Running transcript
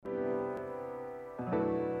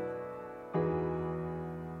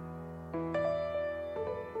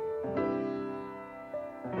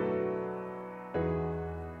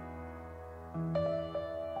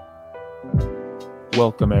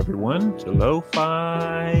Welcome everyone to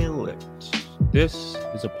Lo-Fi Lit. This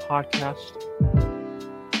is a podcast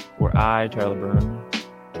where I, Tyler Byrne,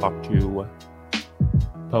 talk to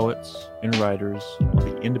poets and writers on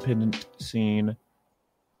the independent scene.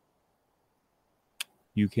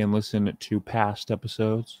 You can listen to past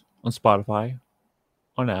episodes on Spotify,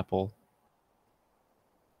 on Apple,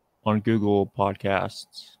 on Google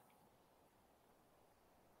Podcasts.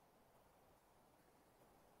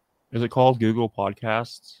 Is it called Google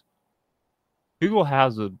Podcasts? Google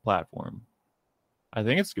has a platform. I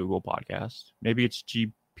think it's Google Podcast. Maybe it's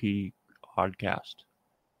GP Podcast.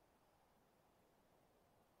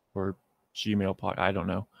 Or Gmail Pod. I don't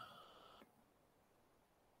know.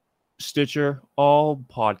 Stitcher, all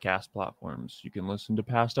podcast platforms. You can listen to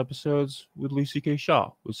past episodes with Lucy K.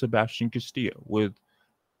 Shaw, with Sebastian Castillo, with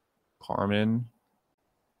Carmen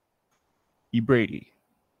E. Brady.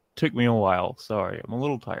 Took me a while. Sorry, I'm a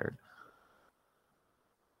little tired.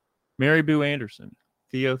 Mary Boo Anderson,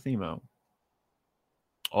 Theo Themo.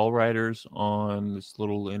 All writers on this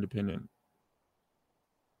little independent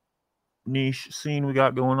niche scene we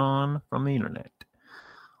got going on from the internet.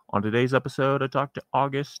 On today's episode, I talked to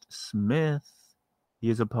August Smith. He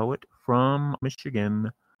is a poet from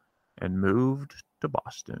Michigan and moved to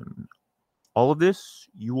Boston. All of this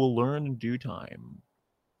you will learn in due time.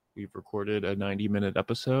 We've recorded a 90-minute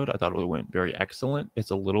episode. I thought it went very excellent. It's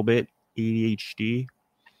a little bit ADHD.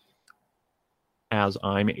 As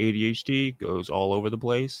I'm ADHD, goes all over the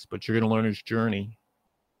place, but you're going to learn his journey.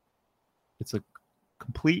 It's a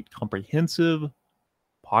complete, comprehensive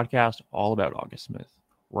podcast all about August Smith.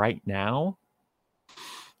 Right now,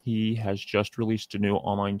 he has just released a new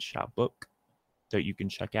online chapbook that you can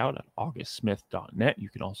check out at augustsmith.net. You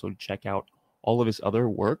can also check out all of his other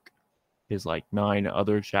work, his 9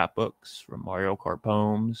 other chapbooks, from Mario Kart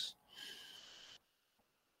poems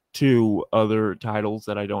to other titles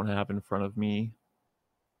that I don't have in front of me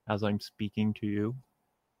as I'm speaking to you.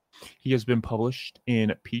 He has been published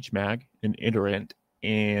in Peach Mag, in Iterant,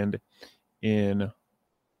 and in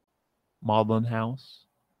Maudlin House,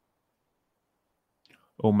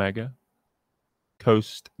 Omega,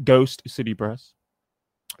 Ghost City Press,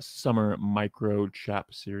 Summer Micro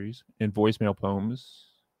Chap Series, and Voicemail Poems,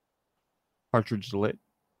 Partridge Lit,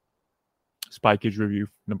 Spy Kids Review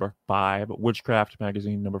number 5, Witchcraft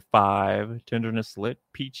Magazine number 5, Tenderness Lit,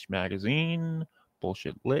 Peach Magazine,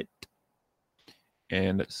 Bullshit Lit,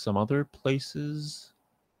 and some other places.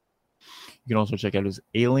 You can also check out his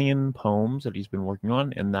alien poems that he's been working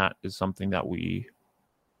on, and that is something that we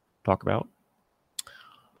talk about.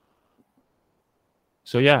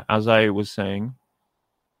 So yeah, as I was saying,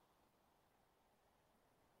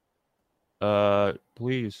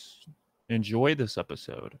 please enjoy this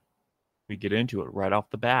episode. We get into it right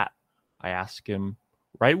off the bat. I asked him,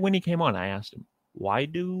 right when he came on, I asked him, why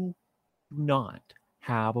do you not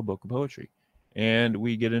have a book of poetry? And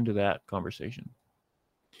we get into that conversation.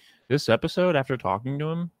 This episode, after talking to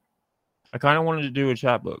him, I kind of wanted to do a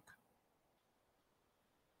chapbook.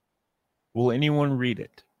 Will anyone read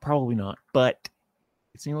it? Probably not, but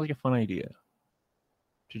it seemed like a fun idea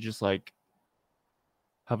to just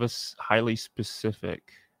have a highly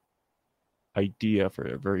specific idea for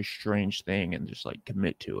a very strange thing and just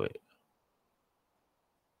commit to it.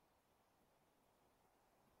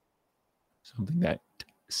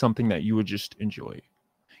 Something that you would just enjoy.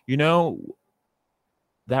 You know,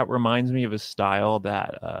 that reminds me of a style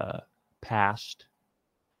that past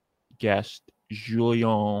guest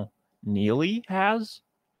Julian Neely has.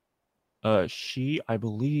 She, I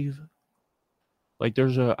believe, I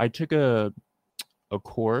took a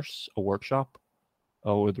course, a workshop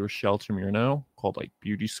with Rochelle Tamirno called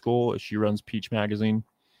Beauty School. She runs Peach Magazine.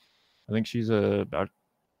 I think she's about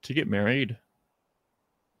to get married.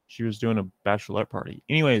 She was doing a bachelorette party.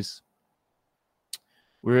 Anyways,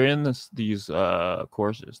 we're in these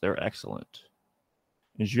courses. They're excellent.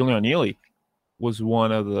 And Julian Neely was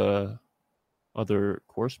one of the other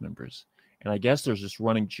course members. And I guess there's this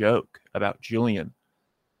running joke about Jillian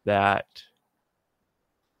that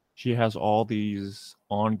she has all these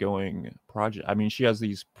ongoing projects. I mean, she has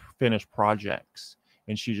these finished projects,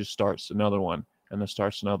 and she just starts another one, and then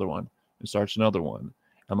starts another one, and starts another one.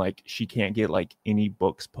 And she can't get any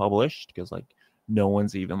books published because no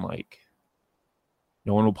one's even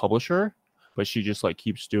no one will publish her. But she just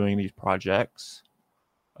keeps doing these projects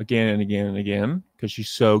again and again and again because she's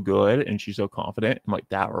so good and she's so confident. And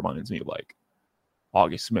that reminds me of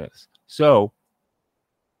August Smith. So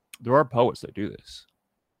there are poets that do this.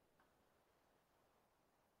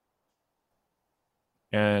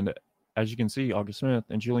 And as you can see, August Smith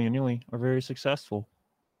and Julian Neely are very successful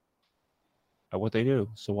at what they do.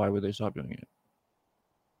 So why would they stop doing it?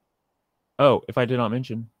 Oh, if I did not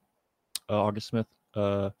mention, August Smith,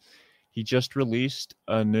 he just released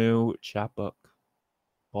a new chapbook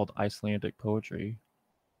called Icelandic Poetry,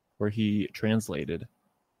 where he translated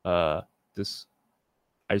this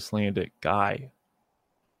Icelandic guy.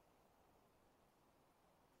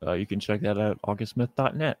 You can check that out at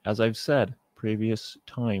augustsmith.net, as I've said previous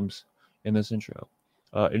times in this intro.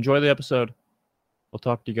 Enjoy the episode. I'll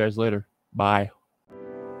talk to you guys later. Bye.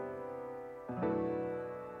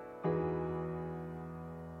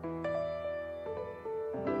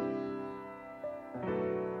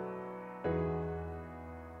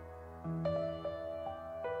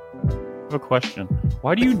 I have a question.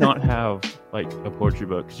 Why do you not have like a poetry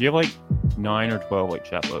book? Because you have like 9 or 12 like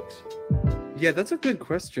chapbooks. Yeah, that's a good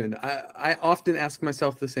question. I often ask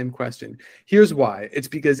myself the same question. Here's why. It's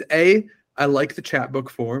because A, I like the chapbook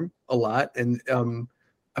form a lot, and I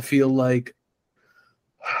feel like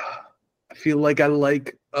I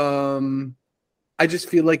just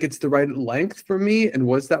feel like it's the right length for me and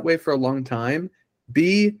was that way for a long time.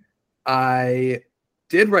 B, I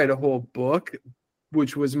did write a whole book,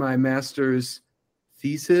 which was my master's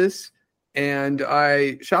thesis, and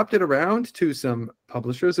I shopped it around to some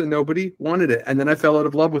publishers and nobody wanted it. And then I fell out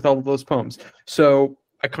of love with all of those poems. So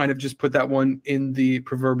I kind of just put that one in the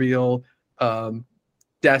proverbial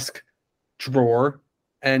desk drawer,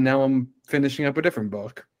 and now I'm finishing up a different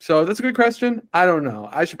book. So that's a good question. I don't know.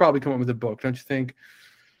 I should probably come up with a book, don't you think?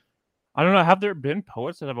 I don't know. Have there been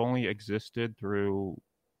poets that have only existed through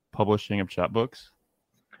publishing of chapbooks?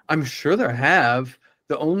 I'm sure there have.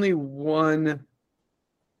 The only one,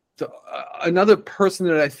 another person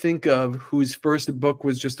that I think of whose first book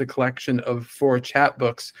was just a collection of 4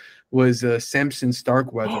 chapbooks was Samson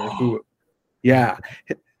Starkweather, who, yeah,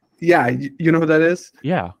 you know who that is?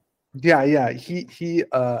 Yeah. Yeah. He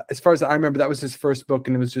as far as I remember, that was his first book,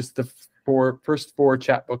 and it was just the first 4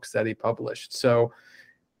 chapbooks that he published. So,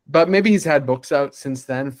 but maybe he's had books out since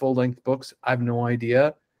then, full-length books. I have no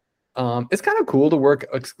idea. It's kind of cool to work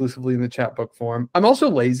exclusively in the chapbook form. I'm also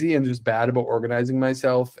lazy and just bad about organizing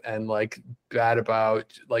myself and like bad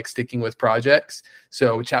about like sticking with projects.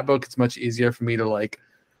 So chapbook, it's much easier for me to like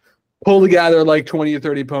pull together like 20 or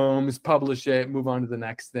 30 poems, publish it, move on to the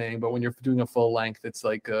next thing. But when you're doing a full length, it's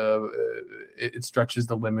like it stretches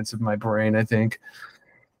the limits of my brain, I think.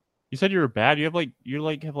 You said you were bad. You have like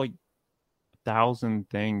 1,000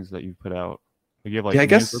 things that you put out. Like you have like Yeah, I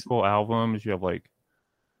guess. musical albums. You have like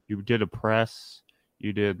you did a press.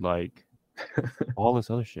 You did like all this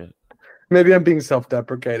other shit. Maybe I'm being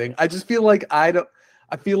self-deprecating. I just feel like I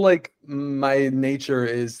feel like my nature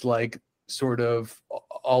is like sort of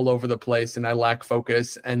all over the place and I lack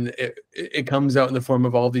focus, and it comes out in the form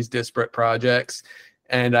of all these disparate projects,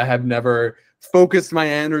 and I have never focused my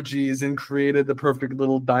energies and created the perfect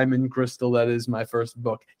little diamond crystal that is my first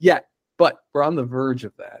book yet, but we're on the verge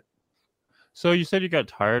of that. So you said you got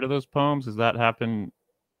tired of those poems. Does that happen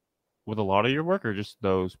with a lot of your work or just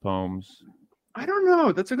those poems? I don't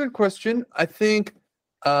know. That's a good question. I think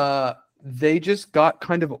they just got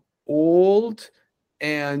kind of old,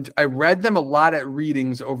 and I read them a lot at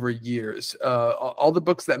readings over years. All the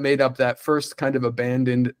books that made up that first kind of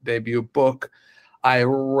abandoned debut book, I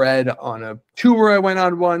read on a tour I went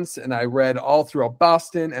on once, and I read all throughout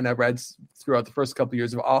Boston, and I read throughout the first couple of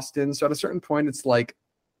years of Austin. So at a certain point, it's like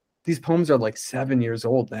these poems are like 7 years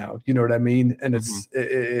old now. You know what I mean? And it's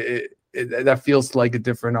that feels like a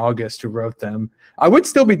different August who wrote them. I would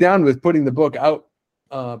still be down with putting the book out,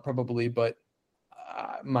 probably, but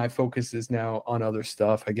my focus is now on other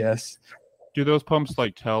stuff, I guess. Do those poems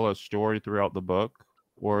like tell a story throughout the book,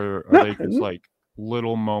 or are they just like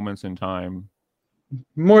little moments in time?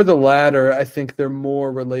 More the latter. I think they're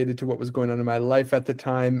more related to what was going on in my life at the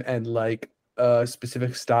time, and like a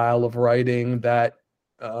specific style of writing that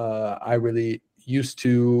I really used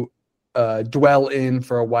to dwell in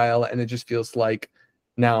for a while, and it just feels like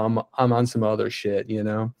now I'm on some other shit, you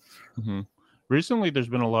know. Mm-hmm. Recently, there's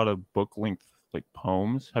been a lot of book length like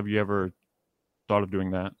poems. Have you ever thought of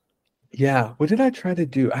doing that? Yeah. What did I try to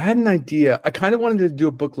do? I had an idea. I kind of wanted to do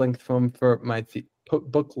a book length poem for my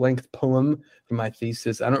book length poem for my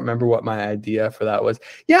thesis. I don't remember what my idea for that was.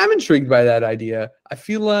 Yeah, I'm intrigued by that idea. I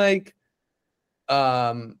feel like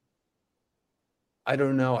I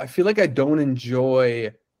don't know. I feel like I don't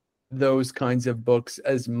enjoy those kinds of books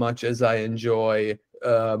as much as I enjoy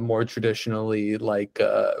more traditionally like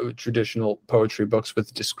traditional poetry books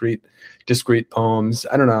with discrete poems.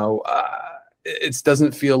 I don't know. It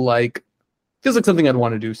doesn't feels like something I'd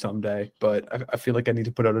want to do someday, but I feel like I need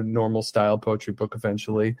to put out a normal style poetry book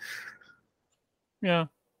eventually. Yeah.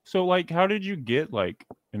 So like, how did you get like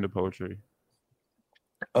into poetry?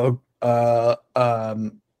 Oh,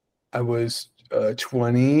 I was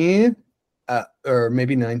 20 or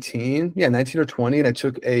maybe 19. Yeah, 19 or 20. And I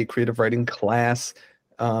took a creative writing class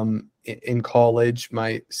in college,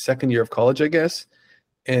 my second year of college, I guess.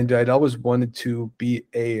 And I'd always wanted to be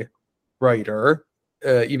a writer,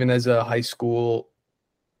 even as a high school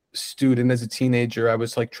student, as a teenager. I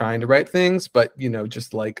was like trying to write things, but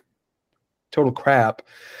just like total crap.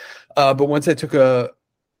 But once I took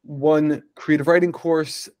one creative writing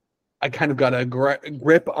course, I kind of got a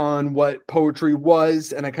grip on what poetry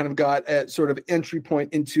was, and I kind of got a sort of entry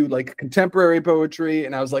point into like contemporary poetry.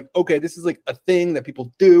 And I was like, okay, this is like a thing that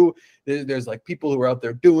people do. There's like people who are out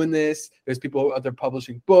there doing this. There's people who are out there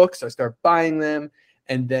publishing books. I start buying them.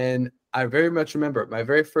 And then I very much remember my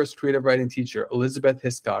very first creative writing teacher, Elizabeth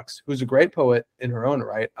Hiscox, who's a great poet in her own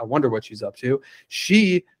right. I wonder what she's up to.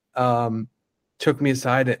 She took me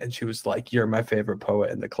aside and she was like, "You're my favorite poet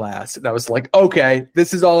in the class." And I was like, okay,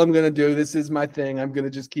 this is all I'm going to do. This is my thing. I'm going to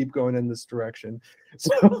just keep going in this direction.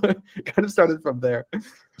 So kind of started from there.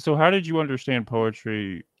 So how did you understand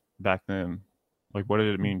poetry back then? Like, what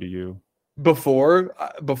did it mean to you? Before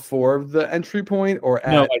the entry point, or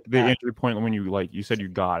no, like the entry point when you said you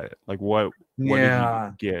got it. Like what did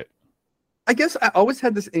you get? I guess I always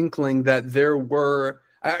had this inkling that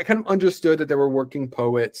I kind of understood that there were working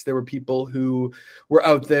poets. There were people who were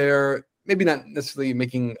out there, maybe not necessarily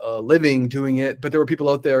making a living doing it, but there were people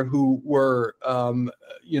out there who were,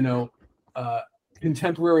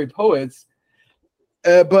 contemporary poets.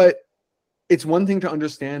 But it's one thing to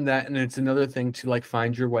understand that, and it's another thing to like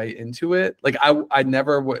find your way into it. Like I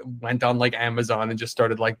never went on like Amazon and just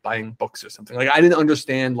started like buying books or something. Like I didn't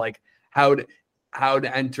understand like how to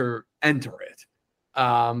enter it.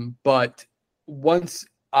 But once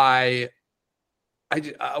I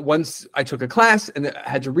took a class and I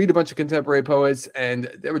had to read a bunch of contemporary poets,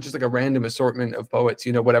 and they were just like a random assortment of poets,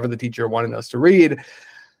 whatever the teacher wanted us to read.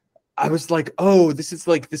 I was like, oh,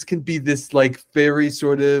 this can be this like very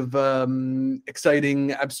sort of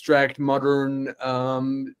exciting, abstract, modern,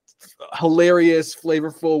 hilarious,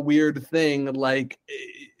 flavorful, weird thing. Like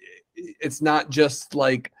it's not just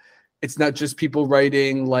people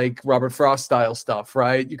writing like Robert Frost style stuff,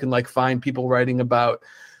 right? You can like find people writing about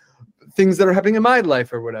things that are happening in my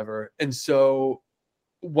life or whatever. And so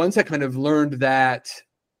once I kind of learned that,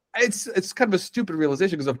 it's kind of a stupid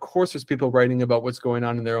realization, because of course there's people writing about what's going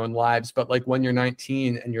on in their own lives. But like when you're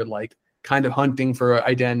 19 and you're like kind of hunting for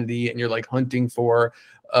identity, and you're like hunting for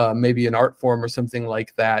maybe an art form or something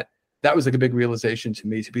like that, that was like a big realization to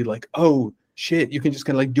me, to be like, oh shit, you can just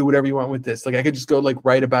kind of like do whatever you want with this. Like I could just go like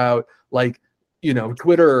write about like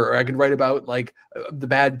Twitter, or I could write about like the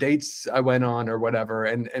bad dates I went on or whatever,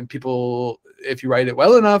 and people, if you write it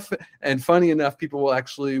well enough and funny enough, people will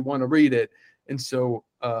actually want to read it. And so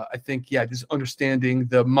I think just understanding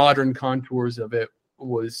the modern contours of it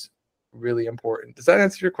was really important. Does that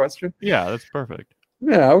answer your question? Yeah, that's perfect.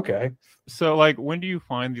 Yeah, okay. So like when do you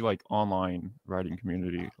find the like online writing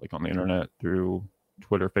community, like on the internet, through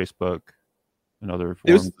Twitter, Facebook? Another form.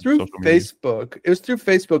 It was through Facebook. It was through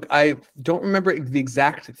Facebook. I don't remember the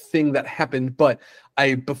exact thing that happened, but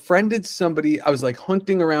I befriended somebody. I was like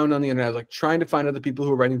hunting around on the internet. I was like trying to find other people who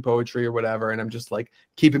were writing poetry or whatever. And I'm just like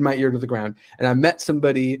keeping my ear to the ground. And I met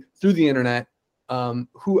somebody through the internet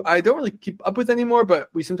who I don't really keep up with anymore, but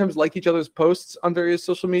we sometimes like each other's posts on various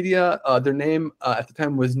social media. Their name at the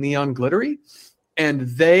time was Neon Glittery. And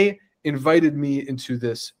they invited me into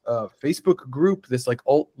this Facebook group, this like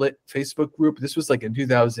alt-lit Facebook group. This was like in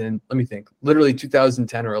 2000, let me think, literally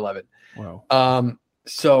 2010 or 11. Wow.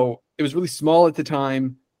 So it was really small at the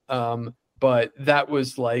time, but that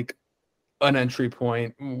was like an entry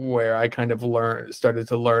point where I kind of started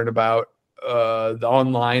to learn about the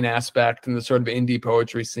online aspect and the sort of indie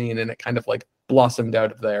poetry scene, and it kind of like blossomed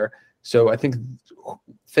out of there. So I think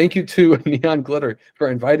thank you to Neon Glitter for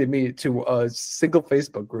inviting me to a single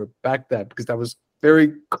Facebook group back then, because that was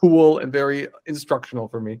very cool and very instructional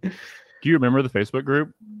for me. Do you remember the Facebook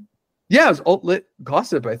group? Yeah, it was Alt-Lit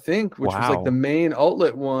Gossip, I think, which was like the main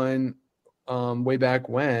Alt-Lit one way back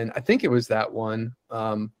when. I think it was that one.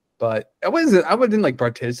 But I wouldn't like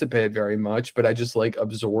participate very much, but I just like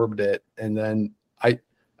absorbed it. And then I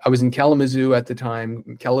was in Kalamazoo at the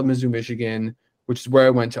time, Kalamazoo, Michigan, which is where I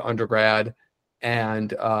went to undergrad.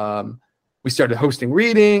 And we started hosting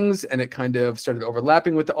readings, and it kind of started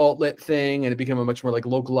overlapping with the alt-lit thing, and it became a much more like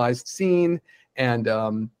localized scene. And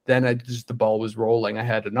then the ball was rolling. I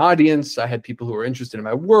had an audience. I had people who were interested in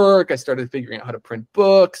my work. I started figuring out how to print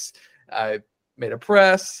books. I made a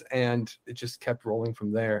press, and it just kept rolling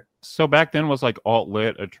from there. So back then, was like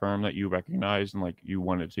alt-lit a term that you recognized and like you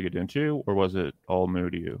wanted to get into, or was it all new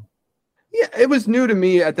to you? Yeah, it was new to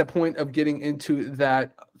me at the point of getting into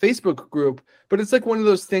that Facebook group, but it's like one of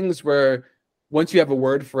those things where once you have a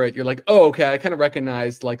word for it, you're like, oh, okay, I kind of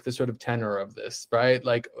recognize like the sort of tenor of this, right?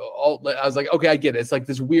 Like, I was like, okay, I get it. It's like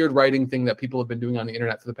this weird writing thing that people have been doing on the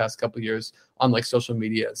internet for the past couple of years on like social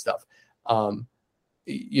media and stuff.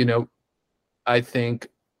 You know, I think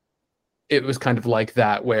it was kind of like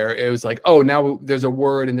that, where it was like, oh, now there's a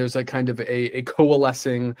word and there's like kind of a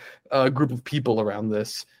coalescing group of people around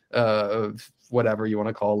this, whatever you want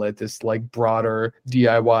to call it, this like broader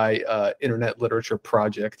DIY internet literature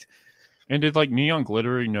project. And did like Neon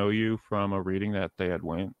Glittery know you from a reading that they had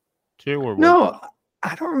went to, or No,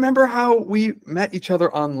 I don't remember how we met each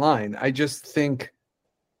other online. I just think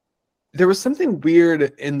there was something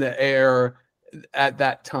weird in the air at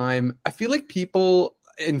that time. I feel like people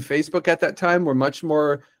in Facebook at that time were much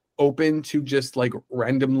more open to just like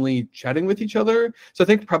randomly chatting with each other. So I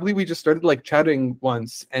think probably we just started like chatting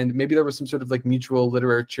once, and maybe there was some sort of like mutual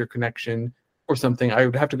literature connection or something. I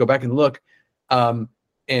would have to go back and look.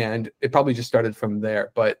 And it probably just started from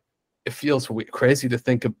there. But it feels crazy to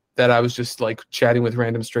think that I was just like chatting with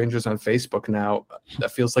random strangers on Facebook now.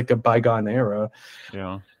 That feels like a bygone era.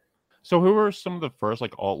 Yeah. So who were some of the first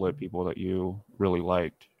like alt-lit people that you really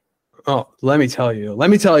liked? Oh, let me tell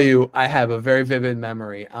you, I have a very vivid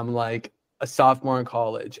memory. I'm like a sophomore in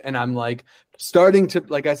college, and I'm like starting to,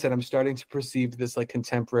 like I said, I'm starting to perceive this like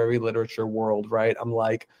contemporary literature world, right? I'm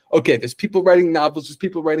like, okay, there's people writing novels, there's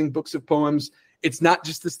people writing books of poems. It's not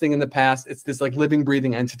just this thing in the past. It's this like living,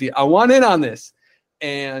 breathing entity. I want in on this.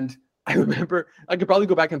 And I remember, I could probably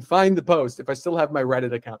go back and find the post if I still have my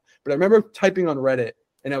Reddit account. But I remember typing on Reddit,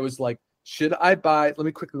 and I was like, should I buy, let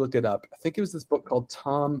me quickly look it up. I think it was this book called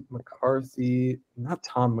Tom McCarthy. Yeah,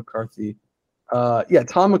 Tom McCarthy. At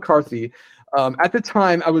the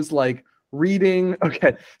time, I was like reading.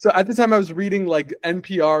 Okay, so at the time, I was reading like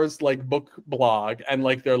NPR's like book blog and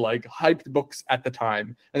like their like hyped books at the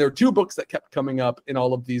time. And there were two books that kept coming up in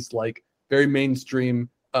all of these like very mainstream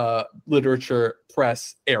literature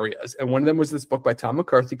press areas. And one of them was this book by Tom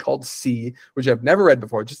McCarthy called C, which I've never read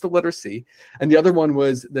before, just the letter C. And the other one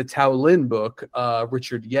was the Tao Lin book,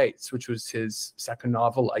 Richard Yates, which was his second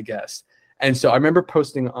novel, I guess. And so I remember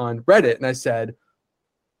posting on Reddit, and I said,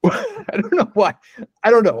 I don't know why. I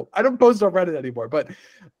don't know. I don't post on Reddit anymore. But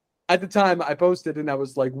at the time I posted, and I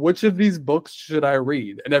was like, which of these books should I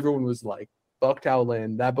read? And everyone was like, fuck Tao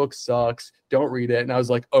Lin. That book sucks. Don't read it. And I was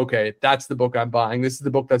like, okay, that's the book I'm buying. This is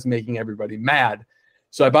the book that's making everybody mad.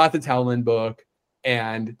 So I bought the Tao Lin book,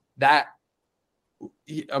 and that,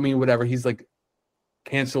 I mean, whatever. He's like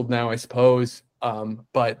canceled now, I suppose.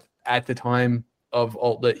 But at the time of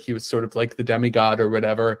alt-lit, he was sort of like the demigod or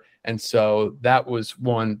whatever. And so that was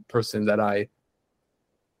one person that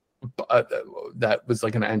that was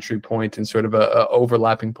like an entry point and sort of a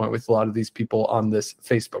overlapping point with a lot of these people on this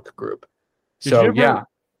Facebook group. Did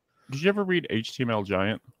you ever read HTML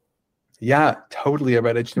Giant? Yeah, totally. I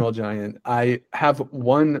read HTML Giant. I have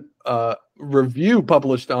one review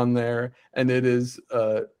published on there, and it is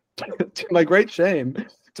to my great shame.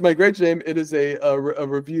 To my great shame, it is a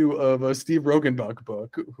review of a Steve Rogenbach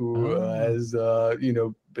book, who has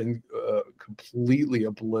been completely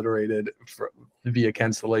obliterated via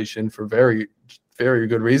cancellation for very, very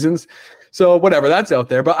good reasons. So whatever, that's out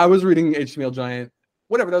there. But I was reading HTML Giant.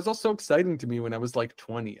 Whatever, that was all so exciting to me when I was like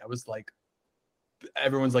 20. I was like,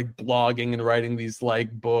 everyone's like blogging and writing these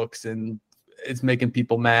like books, and it's making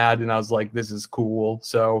people mad. And I was like, this is cool.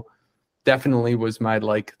 So definitely was my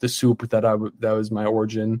like the soup that was my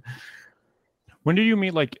origin. When did you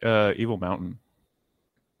meet like Evil Mountain?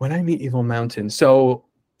 When I meet Evil Mountain, so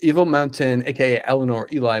Evil Mountain, aka Eleanor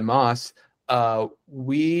Eli Moss,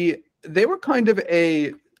 they were kind of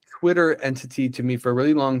a Twitter entity to me for a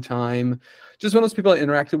really long time. Just one of those people I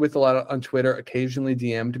interacted with a lot on Twitter, occasionally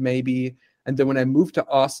DM'd maybe. And then when I moved to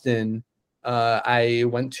Austin, I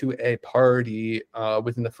went to a party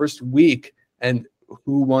within the first week, and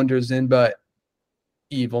who wanders in but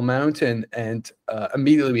Evil Mountain? And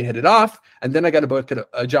immediately we hit it off. And then I got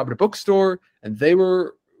a job at a bookstore, and they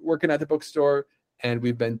were working at the bookstore, and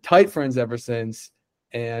we've been tight friends ever since.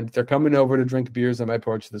 And they're coming over to drink beers on my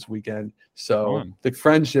porch this weekend. So the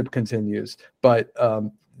friendship continues. But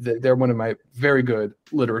they're one of my very good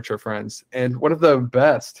literature friends, and one of the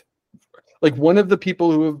best. Like one of the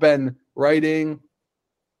people who have been writing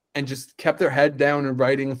and just kept their head down and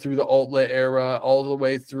writing through the alt-lit era all the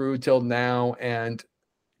way through till now. And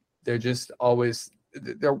they're just always,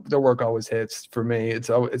 their work always hits for me.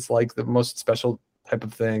 It's like the most special type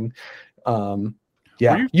of thing. You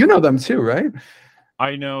know them too, right?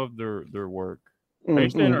 I know their work. I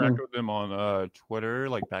used to interact with them on Twitter,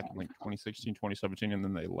 like back in like 2016, 2017, and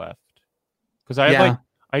then they left. Because I had Yeah,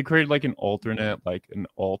 I created like an alternate, like an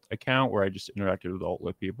alt account where I just interacted with alt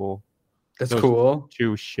lit people. that's So I was cool.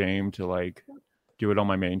 too ashamed to like do it on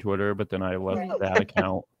my main Twitter, but then I left that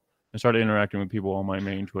account and started interacting with people on my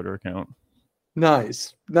main Twitter account.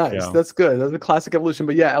 Nice, nice. Yeah. That's good. That's a classic evolution.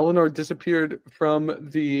 But yeah, Eleanor disappeared from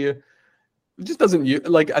the. It just doesn't use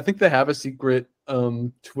like I think they have a secret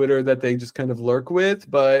Twitter that they just kind of lurk with,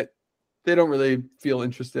 but they don't really feel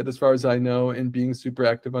interested, as far as I know, in being super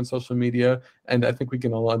active on social media. And I think we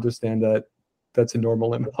can all understand that that's a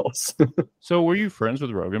normal impulse. So were you friends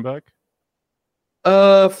with Rogan back?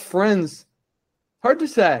 Friends. Hard to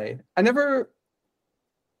say. I don't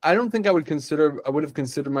think I would have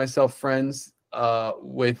considered myself friends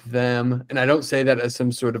with them. And I don't say that as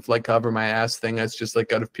some sort of like cover my ass thing. That's just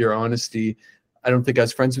like out of pure honesty. I don't think I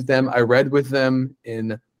was friends with them. I read with them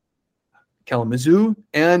in Kalamazoo,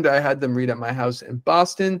 and I had them read at my house in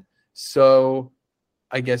Boston. So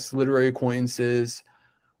I guess literary acquaintances.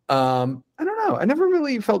 I don't know. I never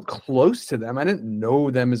really felt close to them. I didn't know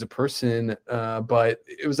them as a person, but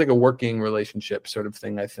it was like a working relationship sort of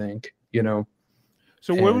thing, I think, you know.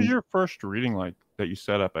 So what was And your first reading like that you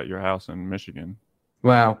set up at your house in Michigan?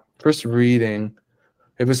 wow, first reading.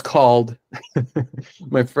 It was called,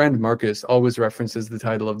 my friend Marcus always references the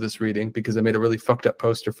title of this reading because I made a really fucked up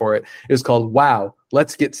poster for it. It was called Wow,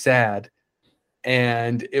 Let's Get Sad.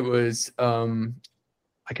 And it was,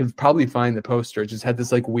 I could probably find the poster. It just had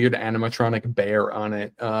this like weird animatronic bear on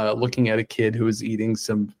it, looking at a kid who was eating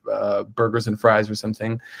some burgers and fries or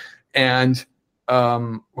something. And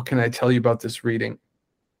what can I tell you about this reading?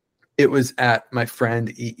 It was at my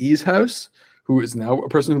friend EE's house, who is now a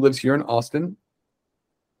person who lives here in Austin.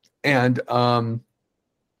 And I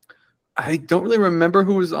don't really remember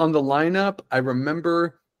who was on the lineup. I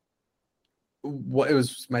remember what it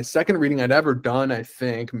was my second reading I'd ever done, I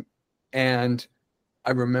think. And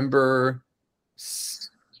I remember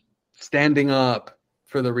standing up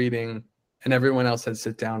for the reading, and everyone else had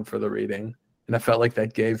sit down for the reading. And I felt like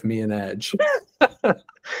that gave me an edge.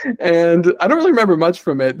 And I don't really remember much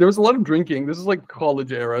from it. There was a lot of drinking. This is like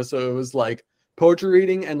college era. So it was like poetry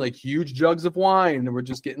reading and like huge jugs of wine. And we're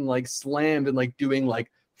just getting like slammed and like doing like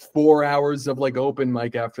 4 hours of like open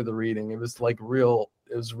mic after the reading. It was like real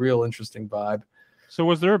interesting vibe. So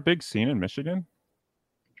was there a big scene in Michigan?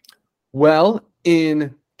 Well,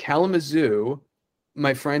 in Kalamazoo,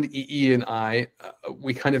 my friend EE and I,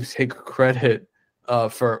 we kind of take credit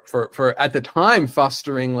for at the time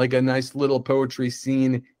fostering like a nice little poetry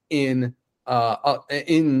scene in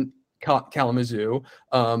Kalamazoo.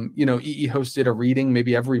 You know, EE hosted a reading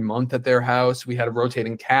maybe every month at their house. We had a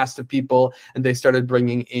rotating cast of people, and they started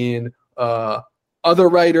bringing in other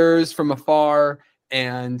writers from afar,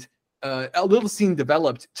 and a little scene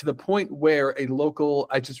developed to the point where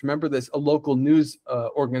I just remember this, a local news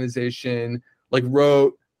organization like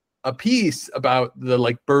wrote a piece about the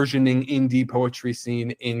like burgeoning indie poetry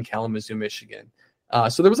scene in Kalamazoo, Michigan.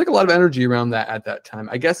 So there was like a lot of energy around that at that time.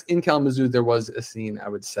 I guess in Kalamazoo there was a scene, I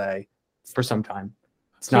would say, for some time.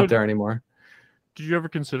 It's not there anymore. Did you ever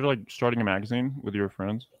consider like starting a magazine with your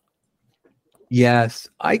friends? Yes,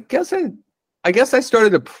 I guess I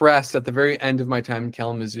started a press at the very end of my time in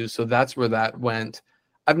Kalamazoo, so that's where that went.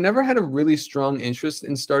 I've never had a really strong interest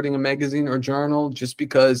in starting a magazine or journal just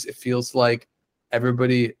because it feels like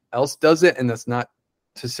everybody else does it, and that's not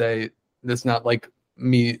to say that's not like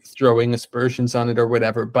me throwing aspersions on it or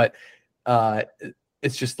whatever, but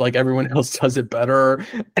it's just like everyone else does it better,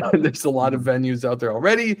 and there's a lot of venues out there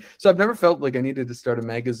already. So I've never felt like I needed to start a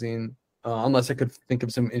magazine unless I could think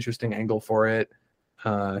of some interesting angle for it.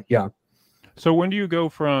 Yeah. So when do you go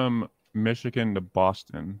from Michigan to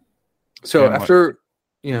Boston? So And, after,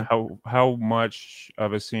 yeah. How much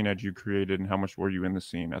of a scene had you created, and how much were you in the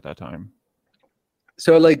scene at that time?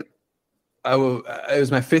 So like it was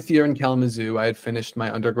my 5th year in Kalamazoo. I had finished my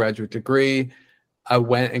undergraduate degree. I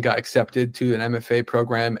went and got accepted to an MFA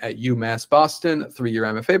program at UMass Boston, a 3-year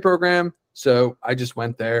MFA program. So I just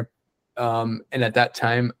went there. And at that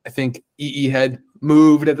time, I think EE had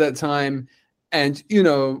moved at that time. And, you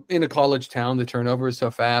know, in a college town, the turnover is so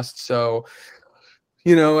fast. So,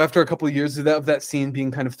 you know, after a couple of years of that scene being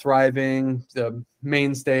kind of thriving, the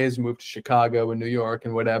mainstays moved to Chicago and New York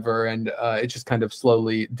and whatever. And it just kind of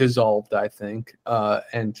slowly dissolved, I think.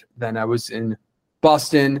 And then I was in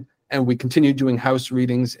Boston, and we continued doing house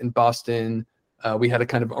readings in Boston. We had a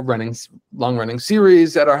kind of long-running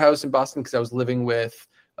series at our house in Boston because I was living with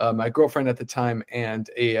my girlfriend at the time and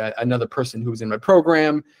another person who was in my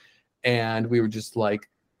program. And we were just like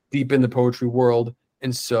deep in the poetry world.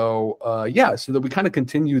 And so, so that we kind of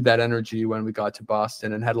continued that energy when we got to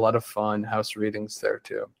Boston and had a lot of fun house readings there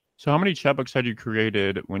too. So how many chapbooks had you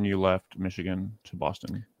created when you left Michigan to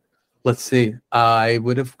Boston? Let's see. I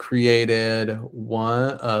would have created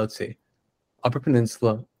one. Let's see. Upper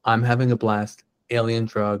Peninsula. I'm having a blast. Alien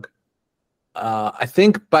Drug. I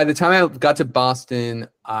think by the time I got to Boston,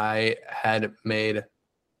 I had made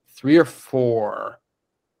 3 or 4.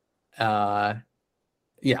 Yeah,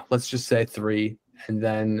 let's just say 3, and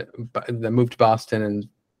then moved to Boston, and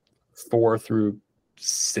 4 through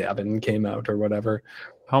 7 came out or whatever.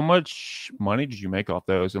 How much money did you make off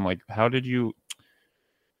those, and like how did you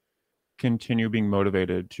continue being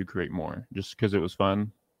motivated to create more? Just because it was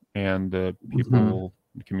fun and the people,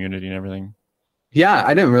 the community, and everything? Yeah,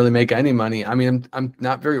 I didn't really make any money. I mean, I'm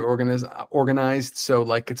not very organized, so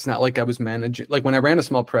like it's not like I was managing. Like when I ran a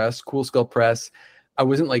small press, Cool Skull Press, I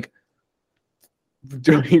wasn't like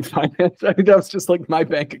doing finance. I mean, that was just like my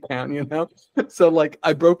bank account, you know. So like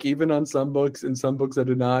I broke even on some books, and some books I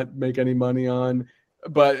did not make any money on.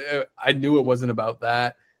 But I knew it wasn't about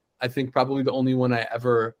that. I think probably the only one I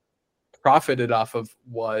ever profited off of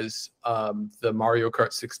was the Mario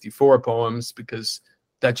Kart 64 poems, because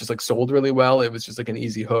that just like sold really well. It was just like an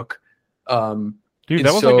easy hook. Dude,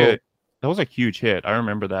 that was a huge hit. I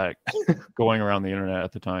remember that going around the internet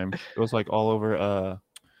at the time. It was like all over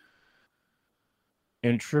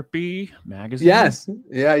Entropy magazine. Yes.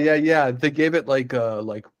 Yeah. They gave it like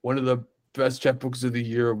one of the best chapbooks of the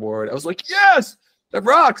year award. I was like, yes, that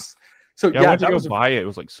rocks. So yeah, I went to go buy it. It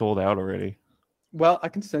was like sold out already. Well, I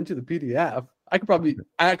can send you the PDF. I could probably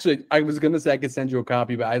I was gonna say I could send you a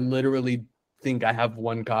copy, but I literally think I have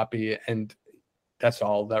one copy, and that's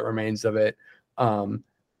all that remains of it.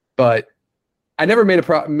 But I never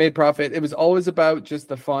made profit. It was always about just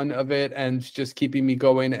the fun of it and just keeping me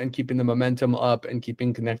going and keeping the momentum up and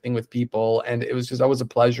keeping connecting with people. And it was just always a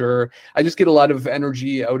pleasure. I just get a lot of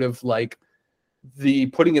energy out of like the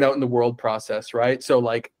putting it out in the world process, right? So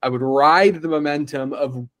like I would ride the momentum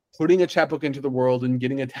of putting a chapbook into the world and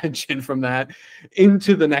getting attention from that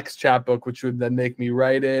into the next chapbook, which would then make me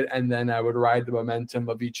write it. And then I would ride the momentum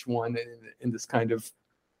of each one in this kind of,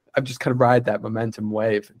 I've just kind of ride that momentum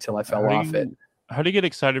wave until I fell off it. How do you get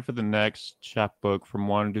excited for the next chapbook from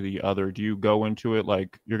one to the other? Do you go into it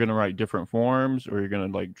like you're going to write different forms, or you're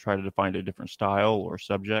going to like try to define a different style or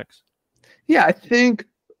subjects? Yeah, I think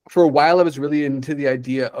for a while I was really into the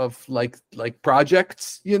idea of like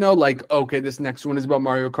projects, you know, like, okay, this next one is about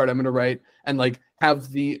Mario Kart, I'm going to write and like have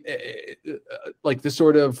the like the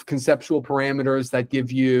sort of conceptual parameters that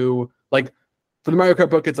give you like, for the Mario Kart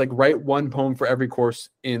book, it's like write 1 poem for every course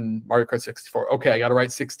in Mario Kart 64. Okay, I got to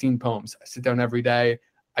write 16 poems. I sit down every day.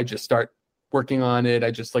 I just start working on it. I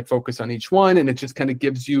just like focus on each one, and it just kind of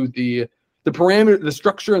gives you the parameter, the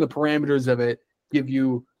structure and the parameters of it give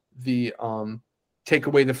you the take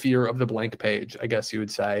away the fear of the blank page, I guess you would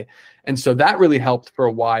say. And so that really helped for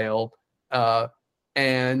a while.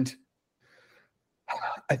 And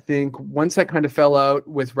I think once I kind of fell out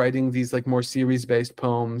with writing these like more series-based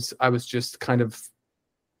poems, I was just kind of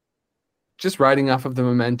just writing off of the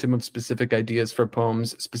momentum of specific ideas for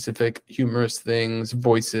poems, specific humorous things,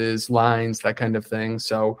 voices, lines, that kind of thing.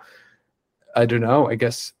 So I don't know. I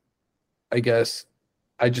guess I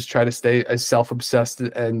just try to stay as self-obsessed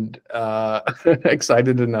and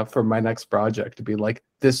excited enough for my next project to be like,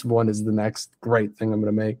 this one is the next great thing I'm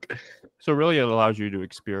going to make. So really it allows you to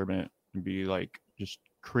experiment and be like just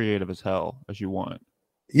creative as hell as you want.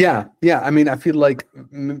 Yeah. I mean, I feel like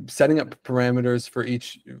setting up parameters for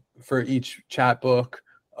each chapbook,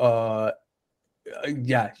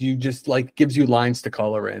 you just like gives you lines to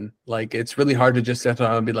color in. Like it's really hard to just sit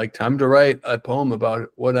down and be like, time to write a poem about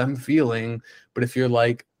what I'm feeling. But if you're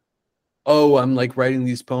like, oh, I'm like writing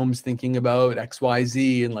these poems thinking about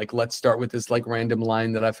XYZ, and like let's start with this like random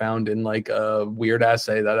line that I found in like a weird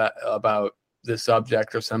essay about this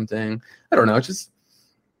subject or something. I don't know.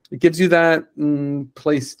 It gives you that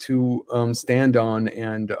place to stand on,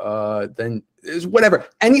 and then is whatever.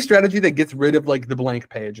 Any strategy that gets rid of like the blank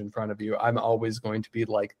page in front of you, I'm always going to be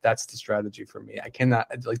like, that's the strategy for me. I cannot,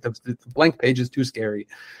 like the blank page is too scary.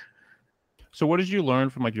 So what did you learn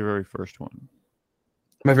from like your very first one?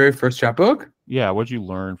 My very first chapbook? Yeah, what did you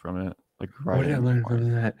learn from it? Like what did I learn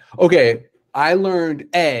from that? Okay, I learned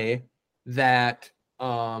that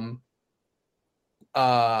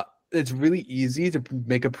it's really easy to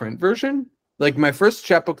make a print version. Like my first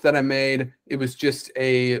chapbook that I made, it was just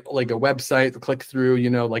a website to click through,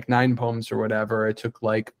 you know, like 9 poems or whatever. It took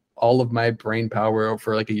like all of my brain power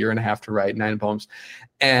for like a year and a half to write 9 poems.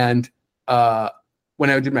 And when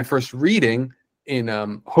I did my first reading in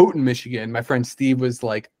Houghton, Michigan, my friend Steve was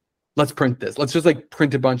like, let's print this. Let's just like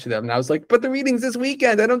print a bunch of them. And I was like, but the reading's this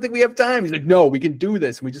weekend. I don't think we have time. He's like, no, we can do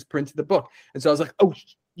this. And we just printed the book. And so I was like, oh,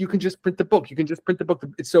 you can just print the book. You can just print the book.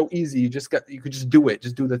 It's so easy. You could just do it.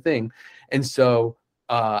 Just do the thing. And so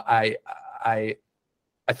I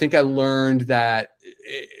think I learned that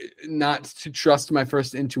not to trust my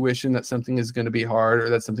first intuition that something is going to be hard or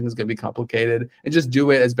that something is going to be complicated, and just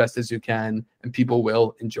do it as best as you can, and people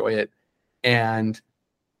will enjoy it. And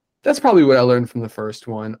that's probably what I learned from the first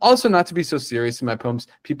one. Also, not to be so serious in my poems.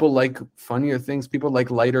 People like funnier things. People like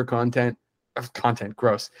lighter content.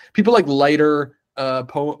 Gross. People like lighter I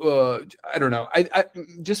don't know. I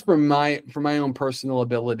just for my own personal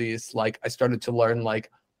abilities, like I started to learn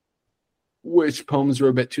like which poems were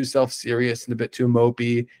a bit too self-serious and a bit too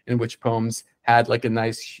mopey, and which poems had like a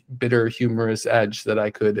nice bitter humorous edge that I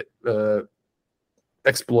could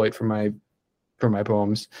exploit for my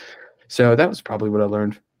poems. So that was probably what I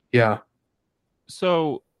learned. Yeah.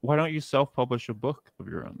 So why don't you self-publish a book of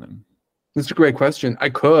your own then? That's a great question. I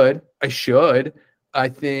could. I should. I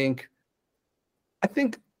think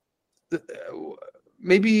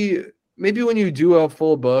maybe when you do a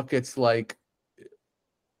full book, it's like,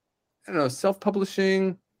 I don't know,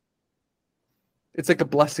 self-publishing, it's like a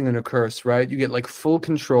blessing and a curse, right? You get like full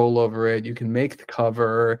control over it. You can make the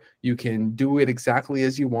cover, you can do it exactly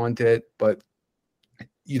as you want it, but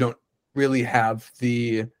you don't really have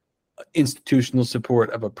the institutional support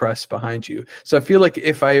of a press behind you. So I feel like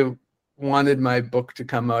if I wanted my book to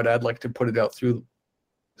come out, I'd like to put it out through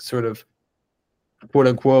sort of quote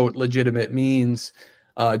unquote legitimate means,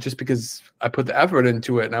 just because I put the effort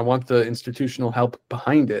into it and I want the institutional help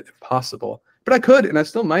behind it if possible. But I could, and I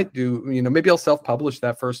still might do, maybe I'll self-publish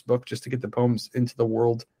that first book just to get the poems into the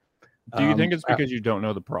world. Do you think it's because you don't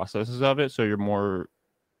know the processes of it, so you're more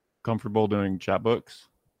comfortable doing chapbooks?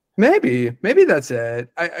 Maybe that's it.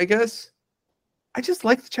 I guess I just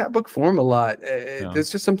like the chapbook form a lot.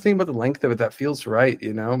 There's just something about the length of it that feels right,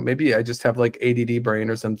 Maybe I just have like ADD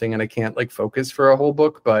brain or something and I can't like focus for a whole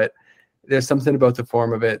book, but there's something about the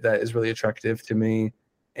form of it that is really attractive to me.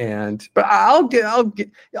 But I'll get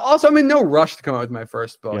also, I'm in no rush to come out with my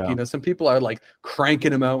first book. Yeah. Some people are like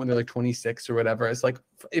cranking them out when they're like 26 or whatever. It's like,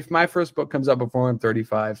 if my first book comes out before I'm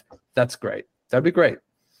 35, that's great. That'd be great.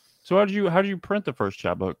 So how do you print the first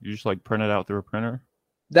chapbook? You just like print it out through a printer?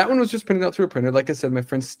 That one was just printed out through a printer. Like I said, my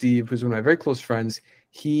friend Steve, who's one of my very close friends,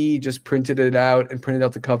 he just printed it out and printed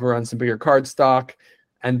out the cover on some bigger cardstock,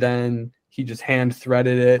 and then he just hand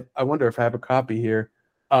threaded it. I wonder if I have a copy here.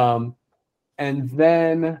 And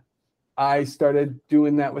then I started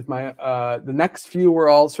doing that with my the next few were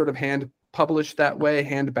all sort of hand published that way,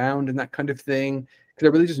 hand bound and that kind of thing, because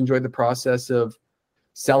I really just enjoyed the process of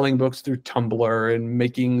selling books through Tumblr and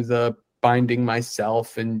making the binding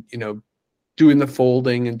myself, and doing the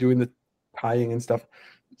folding and doing the tying and stuff.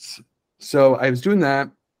 So I was doing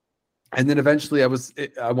that, and then eventually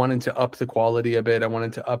I wanted to up the quality a bit. I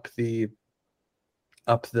wanted to up the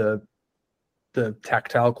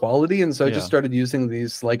tactile quality, and so I just started using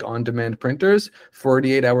these like on-demand printers.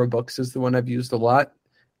 48-hour Books is the one I've used a lot.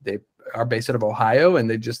 They are based out of Ohio, and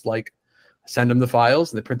they just like send them the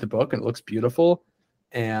files and they print the book, and it looks beautiful.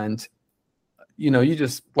 And you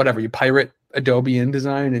just you pirate Adobe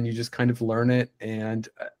InDesign and you just kind of learn it, and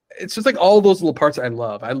it's just like all those little parts I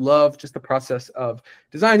love just the process of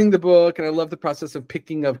designing the book, and I love the process of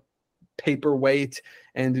picking a paperweight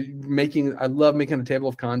and I love making a table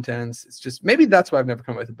of contents. It's just, maybe that's why I've never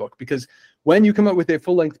come up with a book, because when you come up with a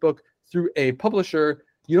full-length book through a publisher,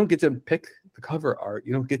 you don't get to pick the cover art,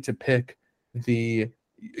 you don't get to pick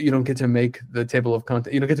you don't get to make the table of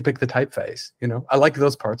content. You don't get to pick the typeface. I like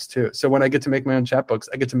those parts too. So when I get to make my own chapbooks,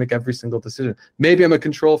 I get to make every single decision. Maybe I'm a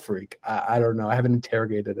control freak. I don't know. I haven't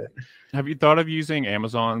interrogated it. Have you thought of using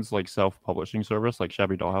Amazon's like self-publishing service like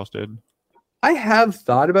Shabby Dollhouse did? I have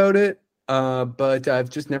thought about it, but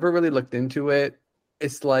I've just never really looked into it.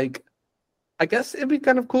 It's like, I guess it'd be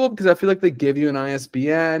kind of cool because I feel like they give you an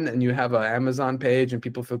ISBN and you have an Amazon page and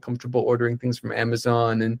people feel comfortable ordering things from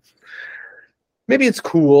Amazon, and maybe it's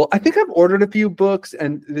cool. I think I've ordered a few books,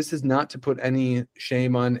 and this is not to put any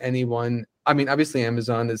shame on anyone. I mean, obviously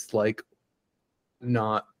Amazon is like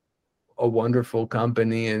not a wonderful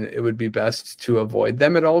company, and it would be best to avoid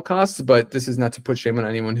them at all costs. But this is not to put shame on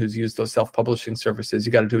anyone who's used those self-publishing services.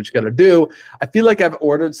 You got to do what you got to do. I feel like I've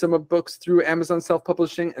ordered some of books through Amazon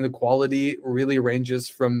self-publishing, and the quality really ranges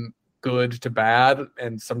from good to bad,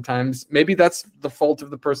 and sometimes maybe that's the fault of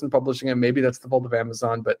the person publishing it, maybe that's the fault of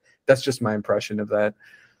Amazon, but that's just my impression of that.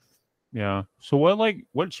 Yeah. So what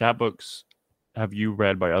chapbooks have you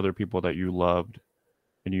read by other people that you loved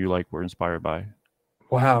and you like were inspired by?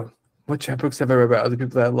 Wow, what chapbooks have I read by other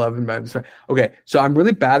people that I love and by? Okay, so I'm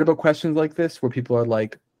really bad about questions like this where people are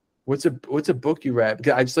like, What's a book you read?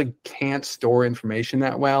 Because I just like can't store information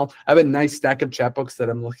that well. I have a nice stack of chapbooks that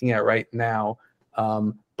I'm looking at right now,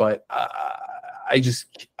 but I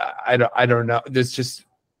don't know. There's just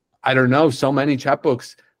I don't know so many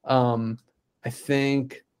chapbooks. I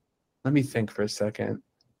think. Let me think for a second.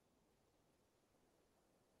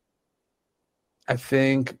 I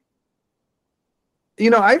think,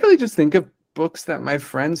 I really just think of books that my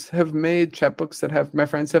friends have made, chapbooks that have my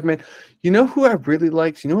friends have made. You know who I really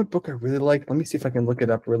liked? You know what book I really liked? Let me see if I can look it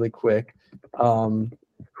up really quick.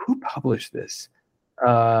 Who published this?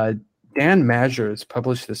 Dan Mazurs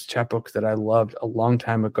published this chapbook that I loved a long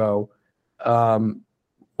time ago.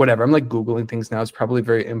 Whatever. I'm like Googling things now. It's probably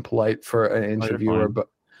very impolite for an interviewer, but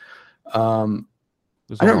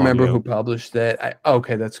I don't remember who published that.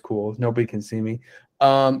 Okay, that's cool. Nobody can see me.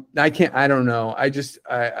 I don't know.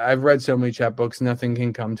 I've read so many chapbooks, nothing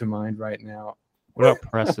can come to mind right now. What about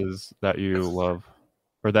presses that you love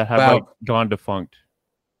or that have like gone defunct?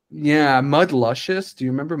 Yeah, Mud Luscious. Do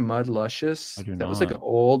you remember Mud Luscious? I do not. That was like an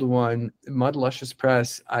old one. Mud Luscious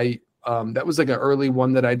Press. That was like an early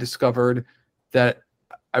one that I discovered that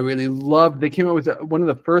I really loved. They came out with one of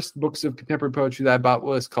the first books of contemporary poetry that I bought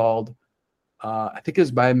was called I think it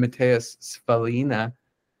was by Mateus Svalina,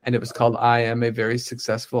 and it was called I Am a Very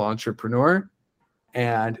Successful Entrepreneur.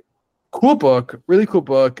 And cool book, really cool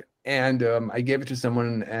book. And I gave it to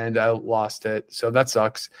someone and I lost it. So that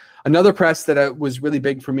sucks. Another press that was really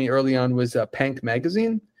big for me early on was Pank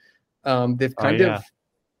Magazine. They've kind of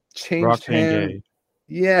changed hands.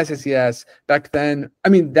 Yes. Back then, I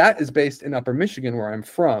mean, that is based in Upper Michigan where I'm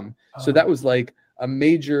from. So that was like a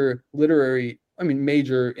major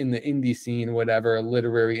major in the indie scene, whatever, a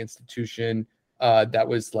literary institution that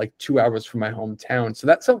was like 2 hours from my hometown. So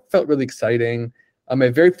that felt really exciting. My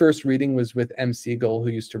very first reading was with M. Siegel, who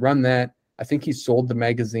used to run that. I think he sold the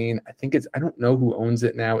magazine. I don't know who owns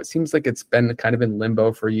it now. It seems like it's been kind of in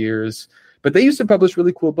limbo for years. But they used to publish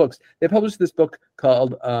really cool books. They published this book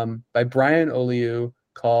called, by Brian Oliu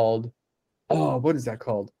called, what is that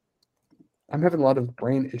called? I'm having a lot of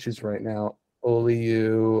brain issues right now.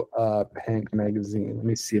 Oliu, Pank Magazine. Let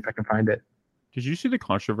me see if I can find it. Did you see the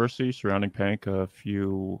controversy surrounding Pank I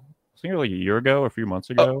think like a year ago, a few months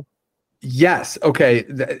ago? Yes. Okay.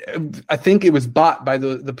 I think it was bought by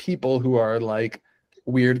the people who are like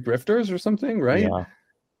weird grifters or something, right? Yeah.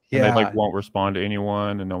 And they like won't respond to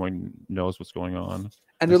anyone and no one knows what's going on.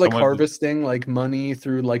 And they're like harvesting like money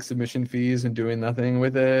through like submission fees and doing nothing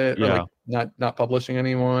with it. Yeah. Or, like not publishing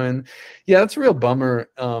anyone. Yeah, that's a real bummer.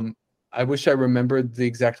 I wish I remembered the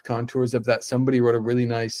exact contours of that. Somebody wrote a really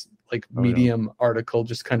nice like Medium article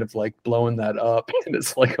just kind of like blowing that up. And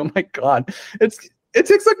it's like, oh my God. It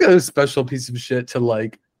takes like a special piece of shit to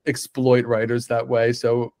like exploit writers that way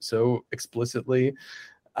so explicitly.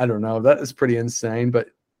 I don't know. That is pretty insane, but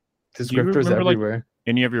descriptors everywhere. Like,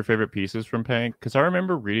 any of your favorite pieces from Pank? Because I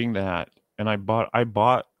remember reading that and I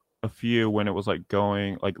bought a few when it was like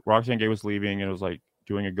going, like Roxane Gay was leaving and it was like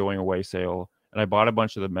doing a going away sale. And I bought a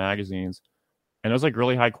bunch of the magazines and it was like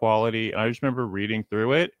really high quality. And I just remember reading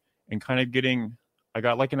through it and kind of I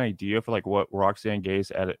got like an idea for like what Roxane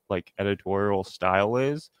Gay's editorial style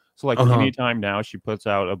is. So like anytime now she puts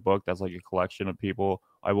out a book that's like a collection of people,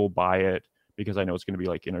 I will buy it because I know it's going to be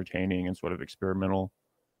like entertaining and sort of experimental.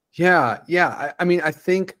 Yeah. I mean, I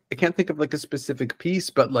can't think of like a specific piece,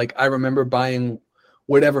 but like I remember buying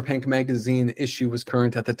whatever Pank Magazine issue was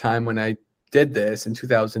current at the time when I did this in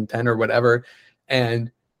 2010 or whatever.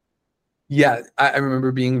 And yeah, I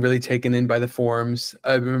remember being really taken in by the forms.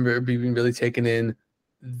 I remember being really taken in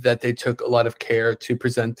that they took a lot of care to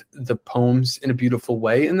present the poems in a beautiful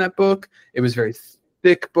way in that book. It was very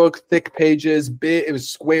thick book, thick pages, big. It was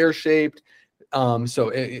square shaped. So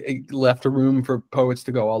it left a room for poets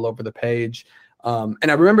to go all over the page. And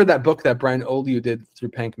I remember that book that Brian Oliu did through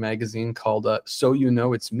Pank Magazine called So You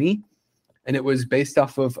Know It's Me. And it was based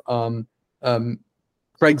off of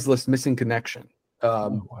Craigslist Missing Connection.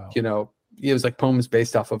 It was like poems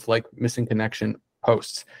based off of like Missing Connection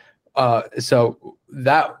posts. So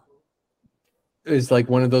that is like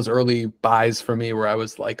one of those early buys for me where I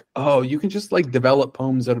was like, oh, you can just like develop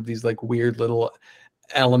poems out of these like weird little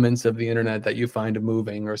elements of the internet that you find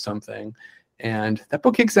moving or something. And that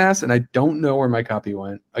book kicks ass, and I don't know where my copy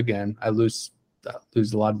went. Again, I lose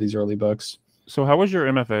a lot of these early books. So how was your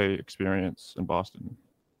MFA experience in Boston?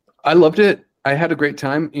 I loved it. I had a great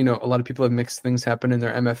time. A lot of people have mixed things happen in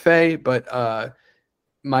their MFA, but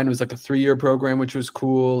mine was like a 3-year program, which was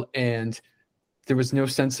cool. And there was no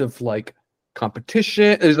sense of like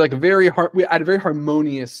competition. It was like we had a very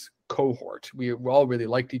harmonious cohort. We all really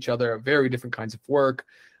liked each other, very different kinds of work.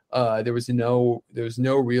 There was no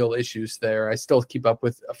real issues there. I still keep up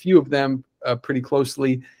with a few of them pretty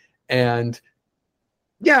closely, and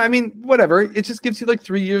yeah, I mean, whatever. It just gives you like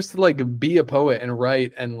 3 years to like be a poet and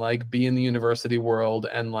write and like be in the university world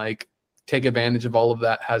and like take advantage of all of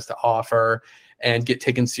that has to offer and get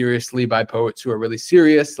taken seriously by poets who are really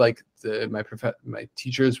serious. Like my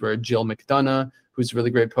teachers were Jill McDonough, who's a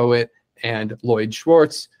really great poet, and Lloyd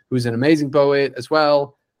Schwartz, who's an amazing poet as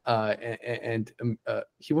well.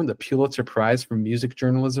 He won the Pulitzer Prize for music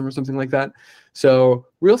journalism or something like that. So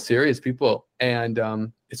real serious people, and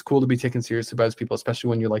it's cool to be taken seriously by those people, especially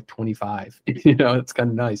when you're like 25. It's kind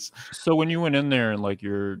of nice. So when you went in there and like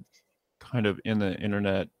you're kind of in the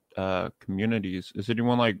internet communities, is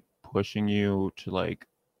anyone like pushing you to like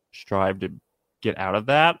strive to get out of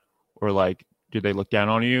that, or like did they look down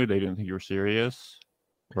on you? They didn't think you were serious?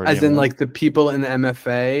 As in like the people in the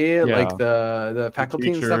MFA, yeah. like the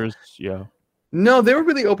faculty teachers, and stuff? Yeah. No, they were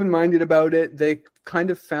really open-minded about it. They kind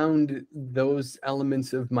of found those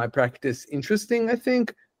elements of my practice interesting, I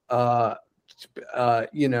think.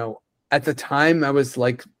 At the time I was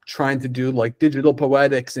like trying to do like digital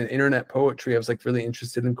poetics and internet poetry. I was like really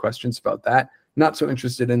interested in questions about that. Not so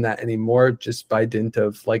interested in that anymore, just by dint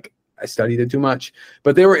of like I studied it too much.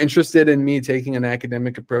 But they were interested in me taking an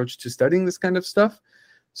academic approach to studying this kind of stuff.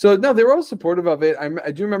 So no, they were all supportive of it.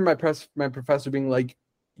 I do remember my professor being like,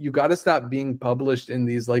 you got to stop being published in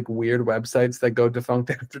these like weird websites that go defunct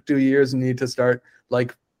after 2 years and need to start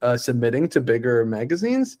like submitting to bigger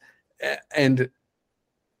magazines. And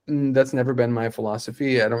that's never been my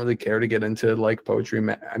philosophy. I don't really care to get into like poetry. I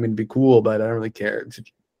mean, it'd be cool, but I don't really care to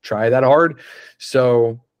try that hard.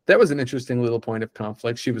 So that was an interesting little point of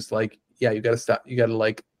conflict. She was like, yeah, you got to stop. You got to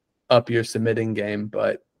like up your submitting game.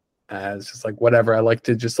 But it's just like, whatever. I like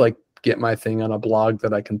to just like get my thing on a blog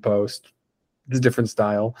that I can post. It's a different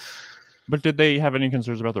style. But did they have any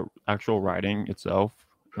concerns about the actual writing itself?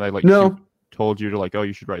 They like no. Told you to like, oh,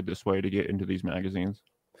 you should write this way to get into these magazines?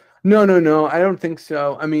 No. I don't think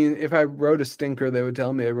so. I mean, if I wrote a stinker, they would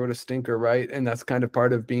tell me I wrote a stinker, right? And that's kind of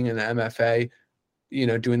part of being in the MFA,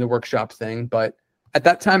 doing the workshop thing. But at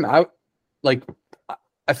that time,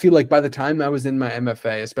 I feel like by the time I was in my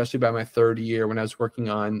MFA, especially by my third year when I was working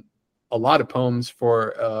on a lot of poems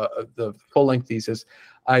for the full-length thesis,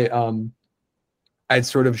 I'd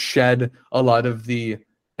sort of shed a lot of the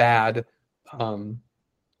bad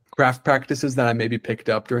craft practices that I maybe picked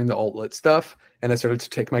up during the alt-lit stuff, and I started to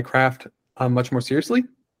take my craft much more seriously.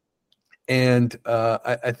 And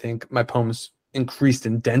I think my poems increased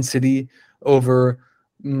in density over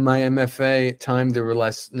my MFA time. There were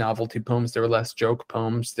less novelty poems, there were less joke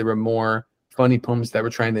poems, there were more funny poems that were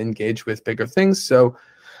trying to engage with bigger things. So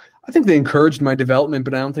I think they encouraged my development,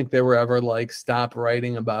 but I don't think they were ever like, stop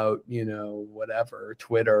writing about, whatever,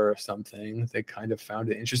 Twitter or something. They kind of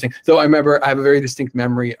found it interesting. Though I remember I have a very distinct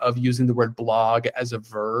memory of using the word blog as a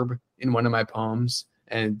verb in one of my poems,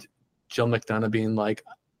 and Jill McDonough being like,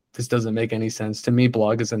 this doesn't make any sense to me.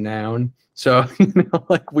 Blog is a noun. So,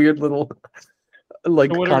 like weird little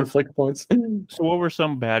like conflict points. So what were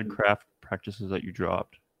some bad craft practices that you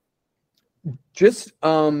dropped? Just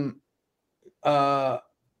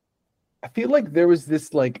I feel like there was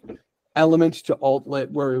this like element to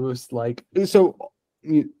alt-lit where it was like, so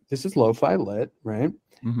this is lo-fi lit, right?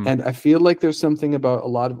 Mm-hmm. And I feel like there's something about a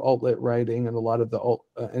lot of alt-lit writing and a lot of the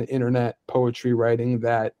internet poetry writing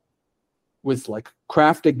that was like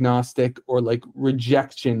craft agnostic or like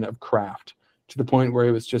rejection of craft, to the point where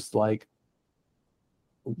it was just like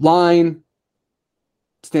line,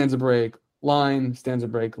 stanza break, line, stanza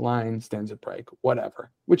break, line, stanza break, whatever,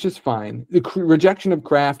 which is fine. The rejection of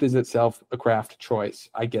craft is itself a craft choice.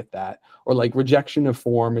 I get that. Or like rejection of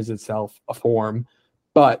form is itself a form.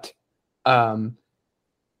 But it's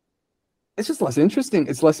just less interesting.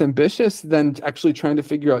 It's less ambitious than actually trying to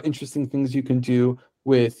figure out interesting things you can do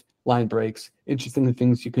with line breaks, interesting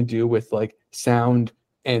things you can do with like sound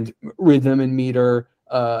and rhythm and meter,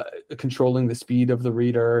 controlling the speed of the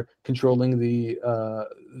reader, controlling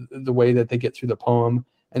the way that they get through the poem.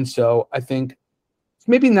 And so I think it's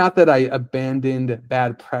maybe not that I abandoned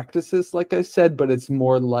bad practices, like I said, but it's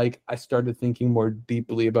more like I started thinking more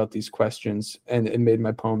deeply about these questions, and it made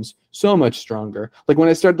my poems so much stronger. Like when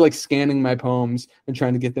I started like scanning my poems and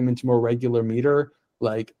trying to get them into more regular meter,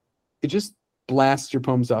 like it just blasts your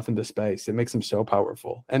poems off into space. It makes them so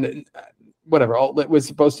powerful. And whatever, it was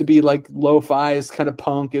supposed to be like lo-fi, it's kind of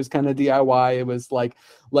punk, it was kind of DIY. It was like,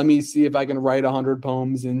 let me see if I can write 100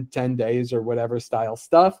 poems in 10 days or whatever style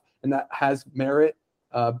stuff. And that has merit,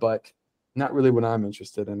 but not really what I'm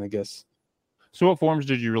interested in, I guess. So what forms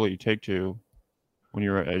did you really take to when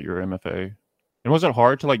you were at your MFA? And was it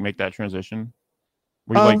hard to like make that transition?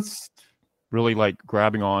 Were you like s- really like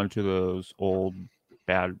grabbing on to those old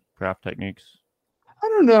bad craft techniques? I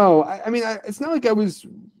don't know. I mean, it's not like I was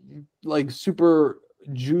like super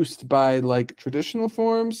juiced by like traditional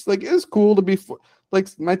forms. Like it was cool to be like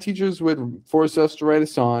my teachers would force us to write a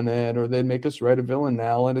sonnet or they'd make us write a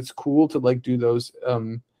villanelle, and it's cool to like do those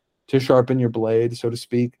to sharpen your blade, so to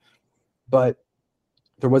speak. But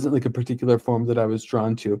there wasn't like a particular form that I was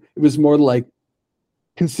drawn to. It was more like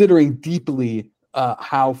considering deeply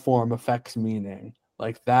how form affects meaning.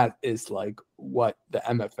 Like that is like what the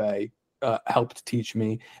MFA helped teach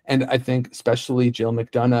me. And I think especially Jill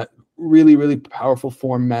McDonough, really, really powerful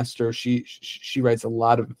form master. She writes a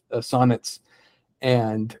lot of sonnets,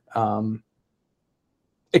 and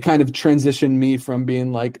it kind of transitioned me from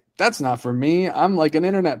being like, that's not for me. I'm like an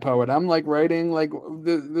internet poet. I'm like writing like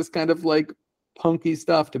this kind of like punky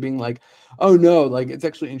stuff, to being like, oh no, like it's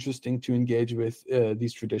actually interesting to engage with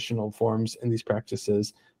these traditional forms and these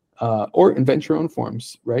practices, or invent your own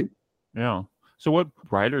forms, right? Yeah. So what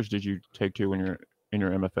writers did you take to when you're in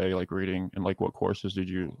your MFA, like reading, and like what courses did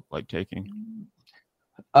you like taking?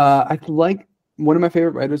 I like one of my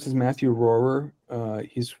favorite writers is Matthew Rohrer.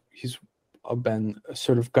 He's been a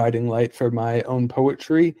sort of guiding light for my own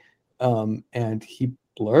poetry, and he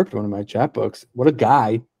blurbed one of my chapbooks. What a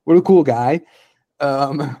guy! What a cool guy!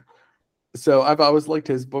 Um, so I've always liked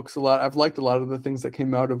his books a lot. I've liked a lot of the things that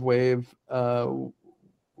came out of Wave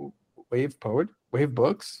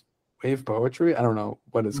books, Wave poetry. I don't know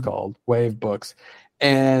what it's called, Wave books,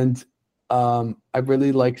 and I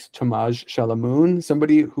really liked Tomaj Chalamun,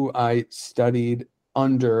 somebody who I studied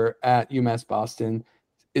under at UMass Boston,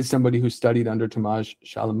 is somebody who studied under Tomaj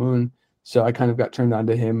Chalamun. So I kind of got turned on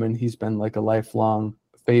to him, and he's been like a lifelong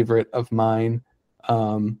favorite of mine.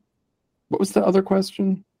 What was the other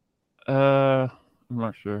question? I'm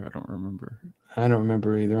not sure. I don't remember. I don't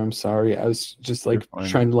remember either. I'm sorry. I was just You're like fine.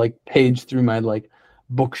 trying to like page through my like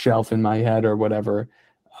bookshelf in my head or whatever.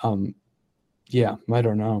 Um, yeah, I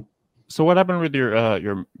don't know. So what happened with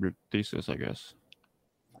your thesis, I guess?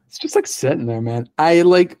 It's just like sitting there, man.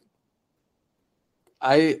 It's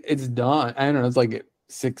done. I don't know. It's like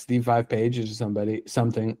 65 pages or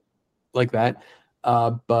something like that.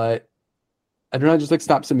 But I don't know. I just like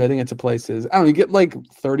stop submitting it to places. I don't know. You get like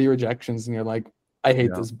 30 rejections, and you're like, I hate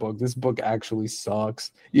Yeah. this book. This book actually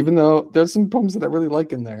sucks. Even though there's some poems that I really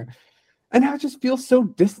like in there. And now it just feels so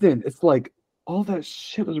distant. It's like all that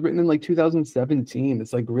shit was written in like 2017.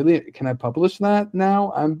 It's like, really, can I publish that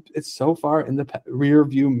now? It's so far in the rear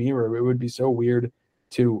view mirror. It would be so weird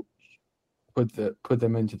to put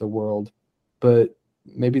them into the world, but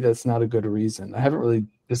maybe that's not a good reason. I haven't really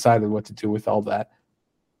decided what to do with all that,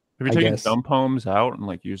 Have you I taken guess. some poems out and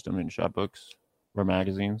like used them in chapbooks or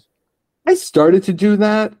magazines? I started to do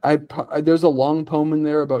that. There's a long poem in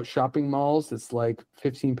there about shopping malls. It's like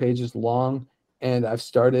 15 pages long, and I've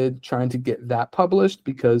started trying to get that published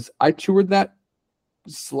because I toured that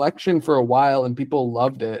selection for a while and people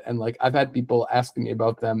loved it. And like I've had people asking me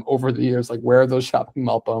about them over the years, like, where are those shopping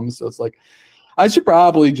mall poems? So it's like I should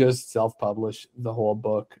probably just self-publish the whole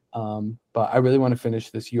book. But I really want to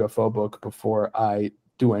finish this UFO book before I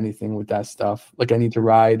do anything with that stuff. Like I need to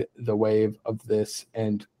ride the wave of this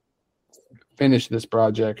and finish this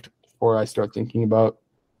project before I start thinking about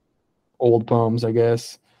old poems, I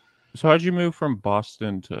guess. So how'd you move from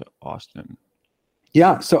Boston to Austin?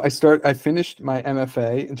 Yeah, so I finished my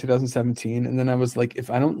MFA in 2017, and then I was like, if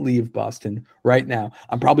I don't leave Boston right now,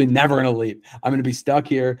 I'm probably never gonna leave. I'm gonna be stuck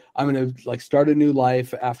here. I'm gonna like start a new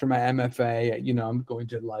life after my MFA. You know, I'm going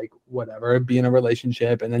to like whatever, be in a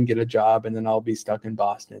relationship and then get a job, and then I'll be stuck in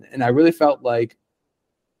Boston. And I really felt like,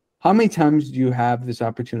 how many times do you have this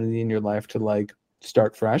opportunity in your life to like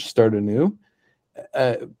start fresh, start anew?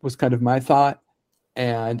 Was kind of my thought.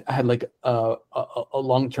 And I had like a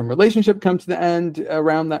long-term relationship come to the end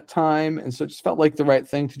around that time, and so it just felt like the right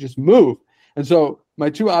thing to just move. And so my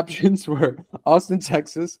two options were Austin,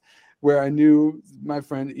 Texas, where I knew my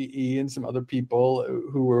friend EE and some other people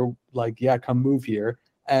who were like, yeah, come move here.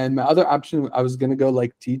 And my other option, I was gonna go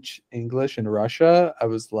like teach English in Russia. I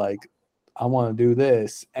was like, I want to do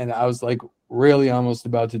this, and I was like really almost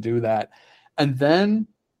about to do that. And then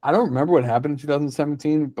I don't remember what happened in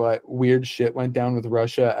 2017, but weird shit went down with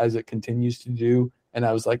Russia as it continues to do. And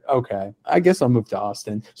I was like, okay, I guess I'll move to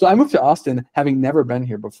Austin. So I moved to Austin having never been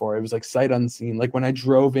here before. It was like sight unseen. Like when I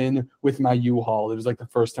drove in with my U-Haul, it was like the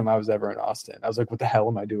first time I was ever in Austin. I was like, what the hell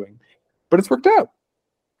am I doing? But it's worked out.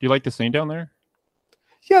 Do you like the scene down there?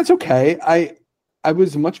 Yeah, it's okay. I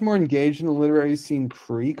was much more engaged in the literary scene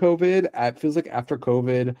pre-COVID. It feels like after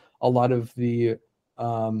COVID, a lot of the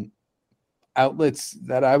um outlets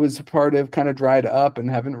that I was a part of kind of dried up and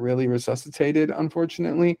haven't really resuscitated,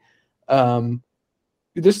 unfortunately.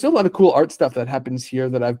 There's still a lot of cool art stuff that happens here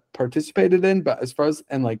that I've participated in, but as far as,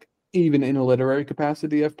 and like even in a literary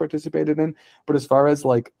capacity I've participated in, but as far as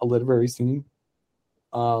like a literary scene,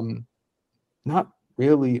 not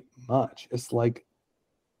really much. It's like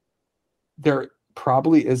there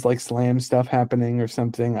probably is like slam stuff happening or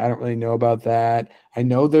something. I don't really know about that. I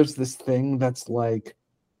know there's this thing that's like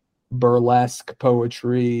burlesque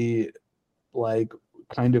poetry, like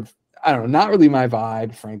kind of, I don't know, not really my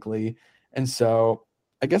vibe, frankly. And so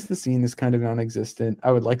I guess the scene is kind of non-existent.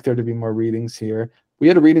 I would like there to be more readings here. We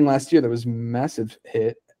had a reading last year that was a massive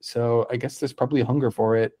hit, so I guess there's probably a hunger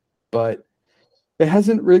for it, but it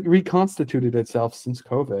hasn't reconstituted itself since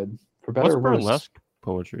COVID, for better What's or worse. burlesque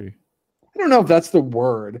poetry? I don't know if that's the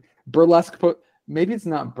word. Burlesque, maybe it's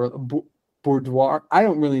not boudoir. I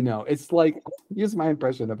don't really know. It's like, here's my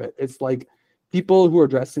impression of it. It's like people who are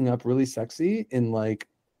dressing up really sexy in like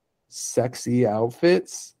sexy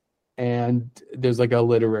outfits, and there's like a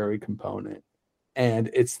literary component, and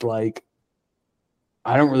it's like,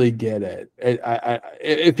 I don't really get it.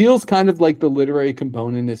 It feels kind of like the literary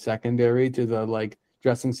component is secondary to the like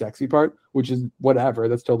dressing sexy part, which is whatever.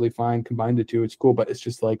 That's totally fine. Combine the two, it's cool. But it's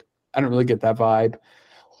just like, I don't really get that vibe.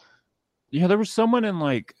 Yeah, there was someone in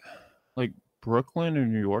like Brooklyn or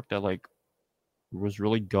New York that like was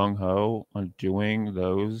really gung ho on doing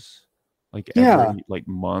those like every like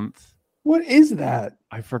month. What is that?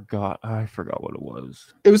 I forgot what it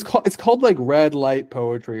was. It's called like red light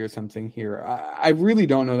poetry or something here. I really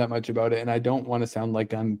don't know that much about it, and I don't want to sound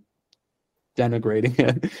like I'm denigrating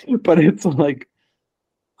it, but it's like,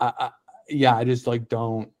 yeah, I just like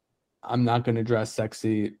don't. I'm not going to dress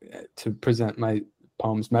sexy to present my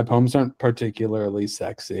poems. My poems aren't particularly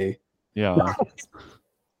sexy. Yeah.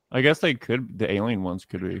 I guess they could. The alien ones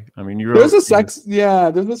could be. I mean, there's a sexy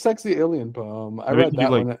alien poem. I read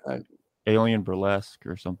that like, one. Alien burlesque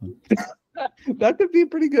or something. That could be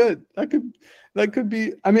pretty good. That could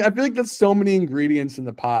be. I mean, I feel like there's so many ingredients in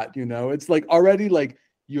the pot. You know, it's like already like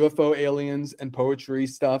UFO, aliens, and poetry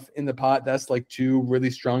stuff in the pot. That's like two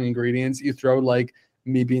really strong ingredients. You throw like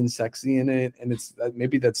me being sexy in it, and it's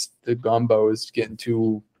maybe that's the gumbo is getting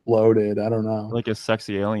too loaded. I don't know. Like a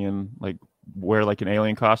sexy alien, like wear like an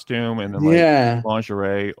alien costume and then like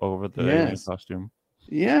lingerie over the alien costume.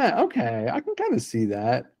 Yeah, okay. I can kind of see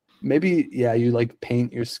that. Maybe, yeah, you like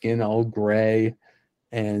paint your skin all gray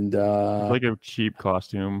and it's like a cheap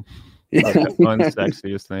costume. Like the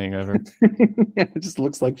unsexiest thing ever. Yeah, it just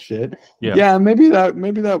looks like shit. Yeah. Yeah, maybe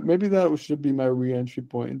that should be my re-entry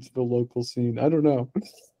point into the local scene. I don't know.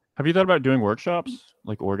 Have you thought about doing workshops,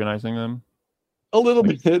 like organizing them? A little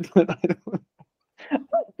bit, but I don't.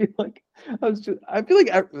 I feel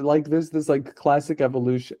like there's this like classic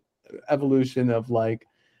evolution of like,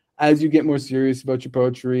 as you get more serious about your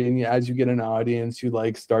poetry and as you get an audience, you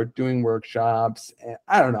like start doing workshops. And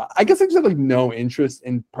I don't know. I guess I just have like no interest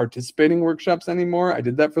in participating in workshops anymore. I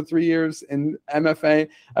did that for 3 years in MFA.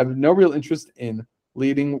 I have no real interest in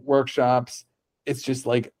leading workshops. It's just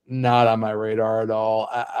like not on my radar at all.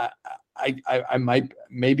 I might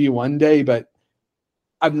maybe one day, but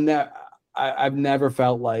I've never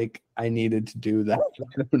felt like I needed to do that.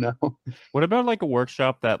 I don't know. What about like a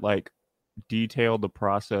workshop that like detailed the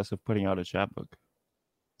process of putting out a chapbook?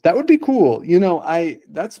 That would be cool. You know,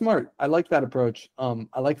 that's smart. I like that approach.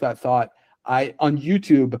 I like that thought. On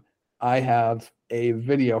YouTube, I have a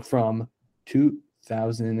video from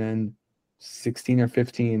 2016 or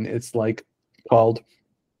 15. It's like called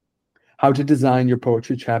How to Design Your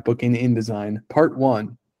Poetry Chapbook in InDesign, Part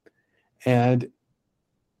 1. And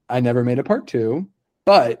I never made a part 2,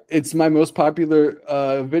 but it's my most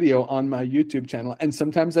popular video on my YouTube channel. And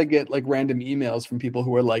sometimes I get like random emails from people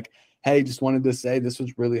who are like, hey, just wanted to say this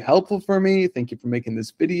was really helpful for me. Thank you for making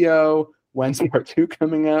this video. When's part 2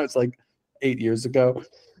 coming out? It's like 8 years ago.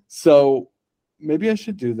 So maybe I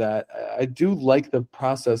should do that. I do like the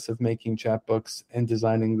process of making chapbooks and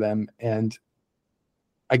designing them. And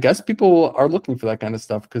I guess people are looking for that kind of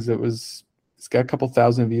stuff because it's got a couple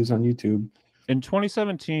thousand views on YouTube. In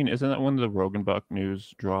 2017, isn't that when the Rogan Buck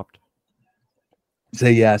news dropped?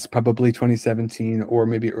 Say yes, probably 2017 or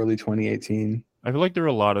maybe early 2018. I feel like there were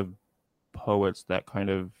a lot of poets that kind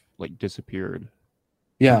of like disappeared.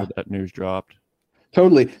 Yeah, that news dropped.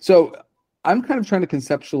 Totally. So I'm kind of trying to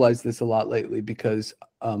conceptualize this a lot lately because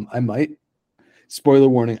I might, spoiler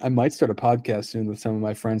warning, I might start a podcast soon with some of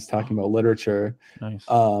my friends talking about literature. Nice.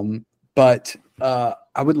 But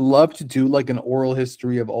I would love to do like an oral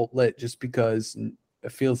history of alt lit just because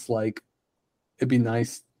it feels like it'd be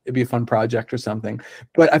nice it'd be a fun project or something.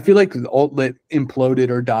 But I feel like Alt Lit imploded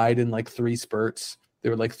or died in like 3 spurts.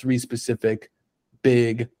 There were like 3 specific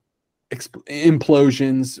big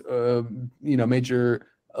implosions, major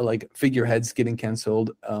like figureheads getting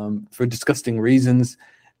canceled for disgusting reasons.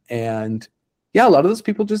 And yeah, a lot of those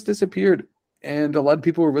people just disappeared. And a lot of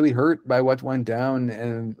people were really hurt by what went down.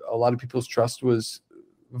 And a lot of people's trust was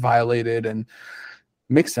violated, and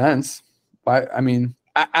makes sense. But I mean,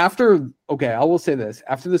 I will say this.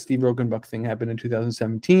 After the Steve Rogenbuck thing happened in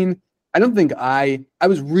 2017, I don't think I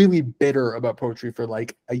was really bitter about poetry for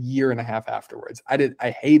like a year and a half afterwards.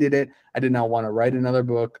 I hated it. I did not want to write another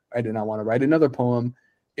book. I did not want to write another poem.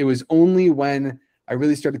 It was only when I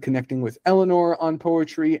really started connecting with Eleanor on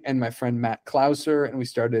poetry and my friend Matt Klauser, and we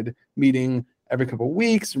started meeting every couple of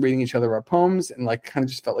weeks, reading each other our poems, and like kind of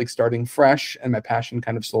just felt like starting fresh, and my passion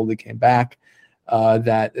kind of slowly came back.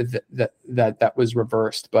 That was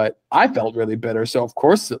reversed, but I felt really bitter. So of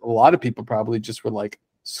course, a lot of people probably just were like,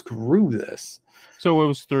 "Screw this." So it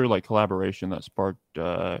was through like collaboration that sparked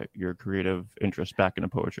your creative interest back into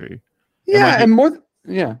poetry. Yeah, and more.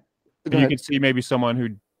 Yeah, you could see maybe someone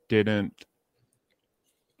who didn't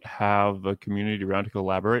have a community around to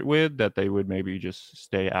collaborate with, that they would maybe just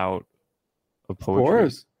stay out of poetry. Of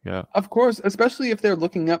course. Yeah, of course, especially if they're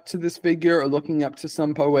looking up to this figure or looking up to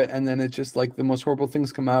some poet, and then it's just like the most horrible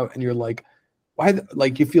things come out, and you're like, why?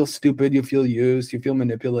 Like, you feel stupid, you feel used, you feel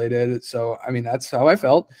manipulated. So, I mean, that's how I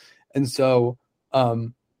felt. And so,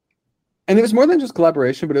 and it was more than just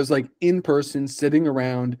collaboration, but it was like in person, sitting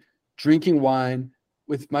around, drinking wine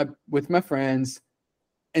with my friends,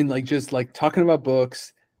 and like just like talking about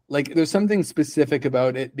books. Like, there's something specific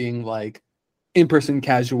about it being like in-person,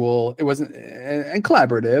 casual. It wasn't and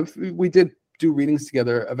collaborative. We did do readings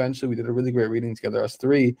together. Eventually we did a really great reading together, us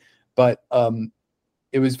 3, but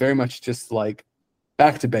it was very much just like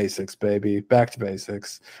back to basics, baby, back to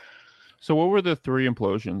basics. So what were the 3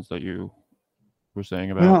 implosions that you were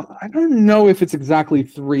saying about? Well, I don't know if it's exactly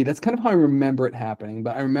 3. That's kind of how I remember it happening,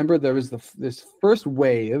 but I remember there was this first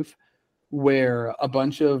wave where a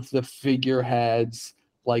bunch of the figureheads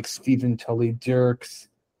like Stephen Tully Dirks,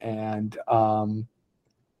 and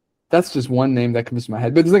that's just one name that comes to my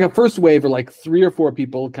head. But it's like a first wave where like 3 or 4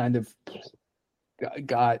 people kind of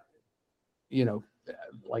got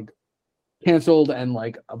like canceled, and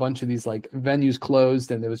like a bunch of these like venues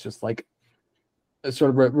closed, and it was just like a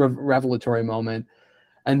sort of revelatory moment.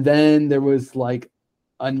 And then there was like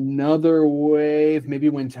another wave, maybe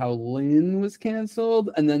when Tao Lin was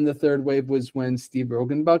canceled, and then the third wave was when Steve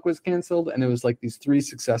Rogenbuck was canceled, and it was like these 3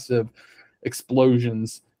 successive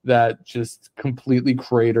explosions that just completely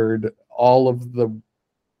cratered all of the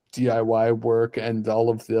DIY work and all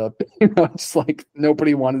of the, just like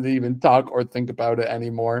nobody wanted to even talk or think about it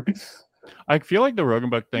anymore. I feel like the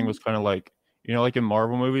Rogenbuck thing was kind of like, like in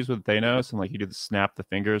Marvel movies with Thanos, and like he did snap the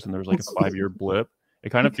fingers and there was like a 5-year blip. It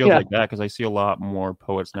kind of feels like that, because I see a lot more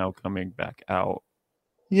poets now coming back out.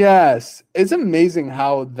 Yes. It's amazing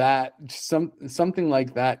how that something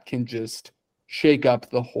like that can just shake up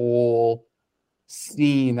the whole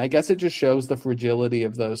scene. I guess it just shows the fragility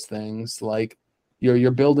of those things. Like you're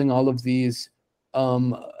building all of these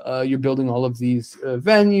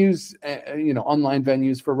venues, online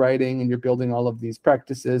venues for writing, and you're building all of these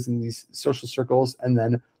practices and these social circles, and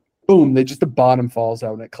then boom, the bottom falls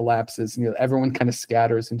out and it collapses, and everyone kind of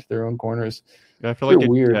scatters into their own corners. Yeah, I feel like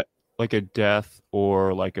weird. Like a death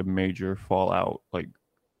or like a major fallout like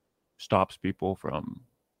stops people from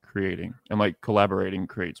creating, and like collaborating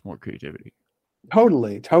creates more creativity.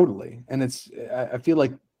 Totally. And I feel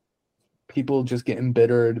like people just get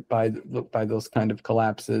embittered by those kind of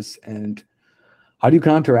collapses. And how do you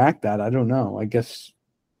counteract that? I don't know. I guess,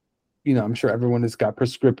 I'm sure everyone has got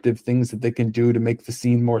prescriptive things that they can do to make the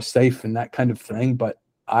scene more safe and that kind of thing, but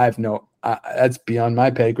that's beyond my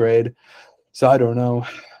pay grade. So I don't know.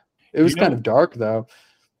 It was kind of dark though.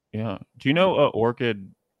 Yeah. Do you know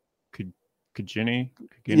Orchid Kajini?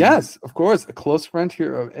 Yes, of course. A close friend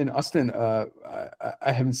here in Austin.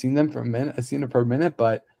 I haven't seen them for a minute. I've seen her for a minute,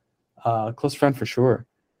 but close friend for sure.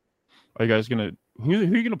 Are you guys gonna who are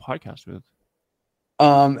you gonna podcast with?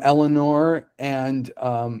 Eleanor, and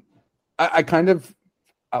I kind of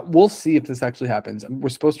we'll see if this actually happens. We're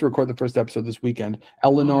supposed to record the first episode this weekend.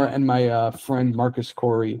 Eleanor and my friend Marcus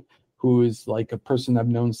Corey, who is like a person I've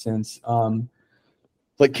known since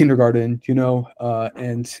like kindergarten,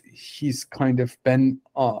 and he's kind of been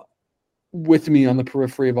with me on the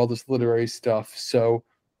periphery of all this literary stuff. So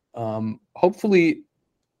hopefully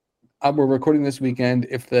we're recording this weekend.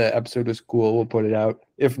 If the episode is cool, we'll put it out.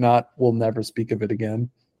 If not, we'll never speak of it again.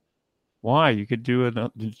 Why? You could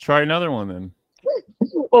try another one then.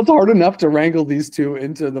 Well, it's hard enough to wrangle these two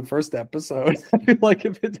into the first episode. I feel like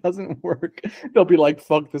if it doesn't work, they'll be like,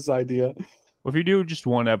 fuck this idea. Well, if you do just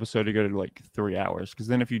one episode, you go to like 3 hours. Because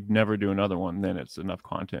then if you never do another one, then it's enough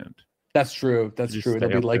content. That's true. That's Just true. It'll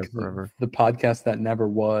stay be up like there forever. the podcast that never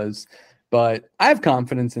was. But I have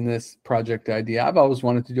confidence in this project idea. I've always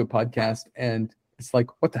wanted to do a podcast, and it's like,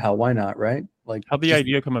 what the hell? Why not? Right? Like, How'd the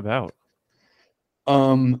idea come about?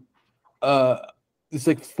 um, it's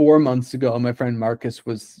like 4 months ago, my friend Marcus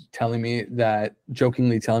was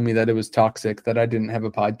jokingly telling me that it was toxic that I didn't have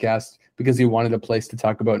a podcast because he wanted a place to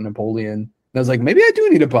talk about Napoleon. And I was like, maybe I do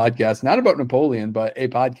need a podcast, not about Napoleon, but a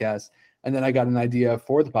podcast. And then I got an idea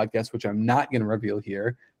for the podcast, which I'm not going to reveal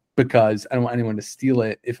here because I don't want anyone to steal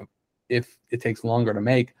it if it takes longer to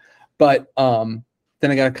make. But then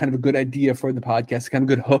I got kind of a good idea for the podcast, kind of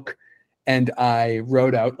good hook. And I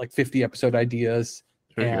wrote out like 50 episode ideas.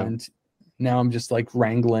 And now I'm just like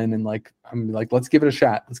wrangling and like, I'm like, let's give it a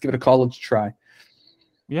shot. Let's give it a college try.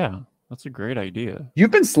 Yeah, that's a great idea. You've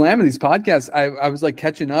been slamming these podcasts. I was like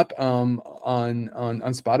catching up on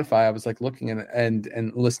Spotify. I was like looking at it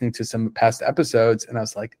and listening to some past episodes, and I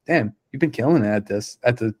was like, damn, you've been killing it at this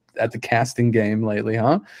at the casting game lately,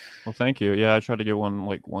 huh? Well, thank you. Yeah, I try to get one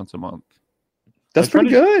like once a month. That's pretty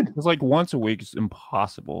good. It's like once a week is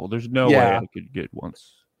impossible. There's no way I could get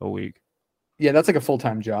once a week. Yeah, that's like a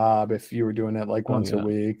full-time job if you were doing it like once a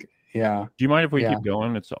week. Yeah. Do you mind if we keep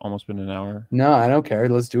going? It's almost been an hour. No, I don't care.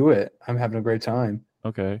 Let's do it. I'm having a great time.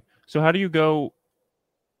 Okay. So how do you go?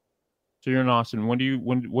 So you're in Austin. When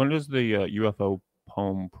does the UFO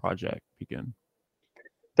poem project begin?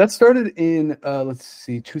 That started in let's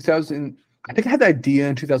see, 2000. I think I had the idea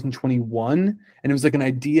in 2021, and it was like an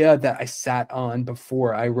idea that I sat on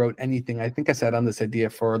before I wrote anything. I think I sat on this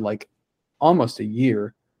idea for like almost a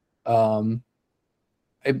year.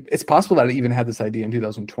 It's possible that I even had this idea in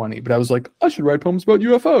 2020, but I was like, I should write poems about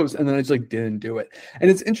UFOs. And then I just like didn't do it.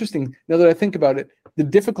 And it's interesting now that I think about it, the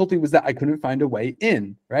difficulty was that I couldn't find a way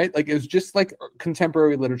in, right? Like it was just like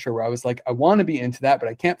contemporary literature where I was like, I want to be into that, but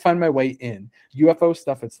I can't find my way in. UFO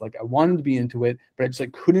stuff, it's like I wanted to be into it, but I just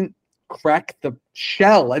like couldn't crack the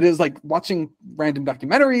shell. I was like watching random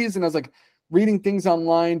documentaries and I was like reading things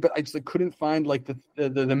online, but I just like couldn't find like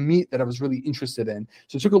the meat that I was really interested in.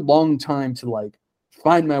 So it took a long time to like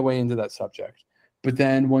find my way into that subject. But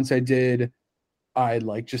then once I did, I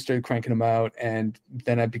like just started cranking them out, and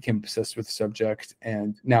then I became obsessed with the subject,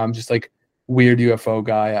 and now I'm just like weird UFO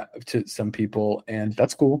guy to some people, and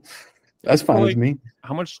that's cool. That's fine with me.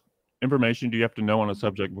 How much information do you have to know on a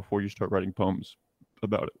subject before you start writing poems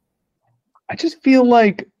about it? I just feel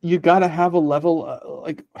like you gotta have a level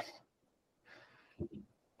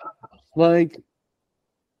like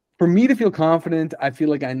for me to feel confident, I feel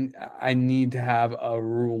like I need to have a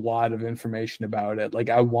lot of information about it.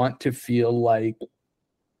 Like I want to feel like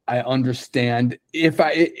I understand. If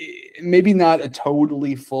maybe not a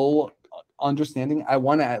totally full understanding, I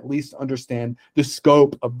want to at least understand the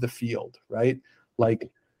scope of the field, right?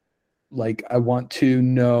 Like I want to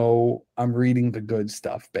know I'm reading the good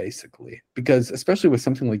stuff, basically. Because especially with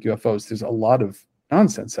something like UFOs, there's a lot of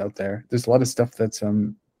nonsense out there. There's a lot of stuff that's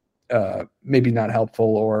maybe not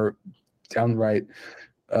helpful or downright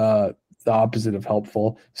the opposite of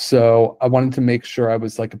helpful. So I wanted to make sure I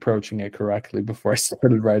was like approaching it correctly before I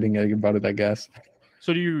started writing about it, I guess.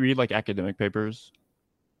 So do you read like academic papers?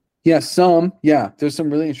 Yeah, some. Yeah, there's some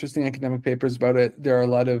really interesting academic papers about it. There are a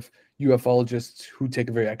lot of ufologists who take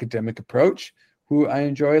a very academic approach, who I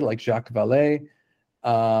enjoy, like Jacques Vallée.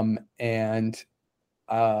 And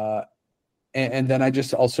then I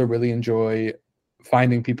just also really enjoy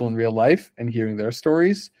finding people in real life and hearing their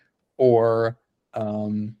stories, or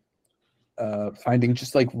finding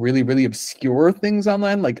just like really, really obscure things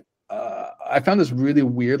online. Like I found this really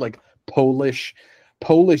weird, like Polish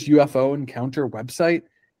UFO encounter website,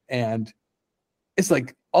 and it's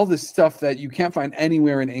like all this stuff that you can't find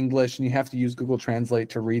anywhere in English, and you have to use Google Translate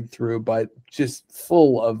to read through, but just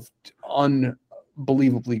full of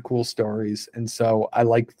unbelievably cool stories. And so I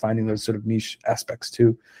like finding those sort of niche aspects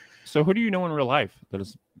too. So who do you know in real life that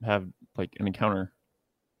has have like an encounter?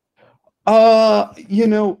 A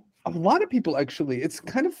lot of people actually. It's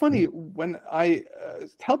kind of funny when I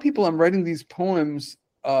tell people I'm writing these poems,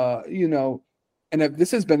 and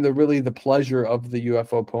this has been the pleasure of the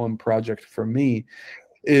UFO poem project for me,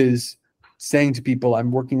 is saying to people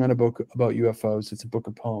I'm working on a book about UFOs. It's a book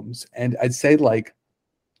of poems. And I'd say like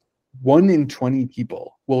 1 in 20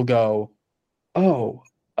 people will go, oh,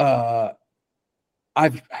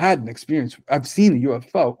 I've had an experience. I've seen a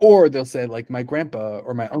UFO. Or they'll say like my grandpa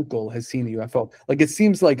or my uncle has seen a UFO. Like it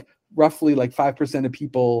seems like roughly like 5% of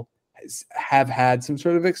people have had some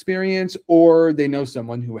sort of experience, or they know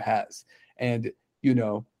someone who has. And, you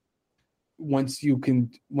know, once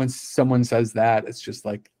someone says that, it's just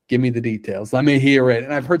like, give me the details, let me hear it.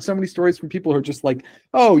 And I've heard so many stories from people who are just like,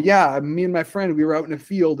 oh yeah, me and my friend, we were out in a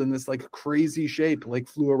field and this like crazy shape like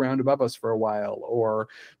flew around above us for a while. Or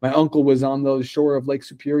my uncle was on the shore of Lake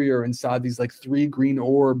Superior and saw these like 3 green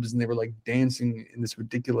orbs and they were like dancing in this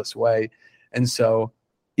ridiculous way. And so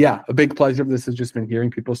yeah, a big pleasure of this has just been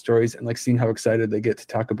hearing people's stories and like seeing how excited they get to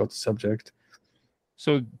talk about the subject.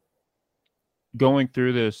 So going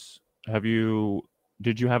through this,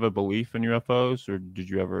 did you have a belief in UFOs, or did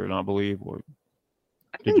you ever not believe, or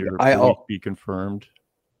did your belief be confirmed?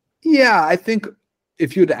 Yeah, I think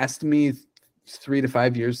if you had asked me 3 to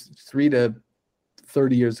 30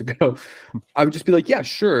 years ago, I would just be like, yeah,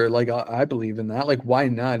 sure. Like, I believe in that. Like, why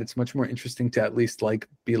not? It's much more interesting to at least like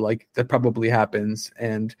be like, that probably happens.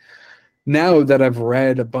 And now that I've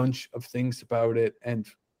read a bunch of things about it and,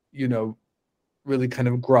 you know, really kind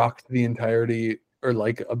of grokked the entirety or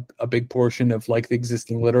like a big portion of like the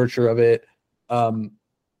existing literature of it,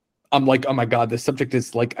 I'm like, oh my God, this subject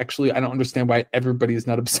is like, actually, I don't understand why everybody is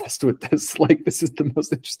not obsessed with this. Like, this is the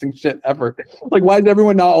most interesting shit ever. Like, why is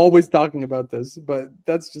everyone not always talking about this? But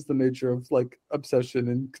that's just the nature of like obsession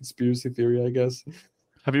and conspiracy theory, I guess.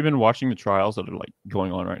 Have you been watching the trials that are like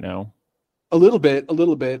going on right now? A little bit.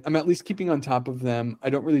 I'm at least keeping on top of them.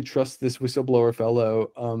 I don't really trust this whistleblower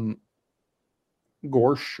fellow,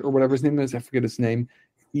 Gorsh or whatever his name is. I forget his name.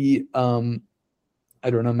 He, I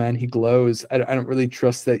don't know, man. He glows. I don't really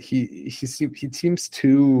trust that he seems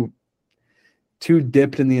too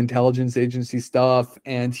dipped in the intelligence agency stuff,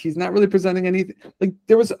 and he's not really presenting anything. Like,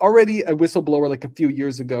 there was already a whistleblower like a few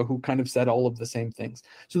years ago who kind of said all of the same things.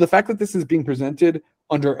 So the fact that this is being presented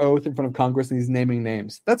under oath in front of Congress and he's naming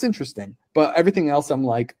names, that's interesting. But everything else, I'm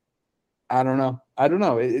like, I don't know.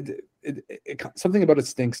 It something about it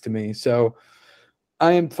stinks to me. So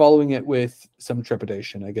I am following it with some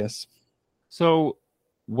trepidation, I guess. So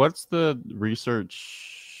what's the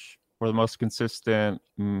research or the most consistent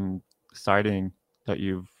sighting that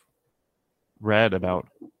you've read about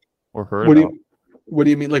or heard about? What do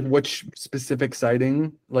you mean? Like, which specific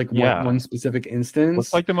sighting? Like, one specific instance?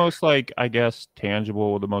 What's like the most, like, I guess,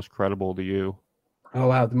 tangible, the most credible to you? Oh,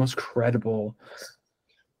 wow. The most credible.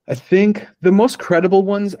 I think the most credible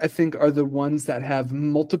ones, are the ones that have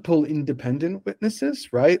multiple independent witnesses,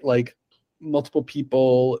 right? Like, multiple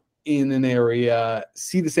people in an area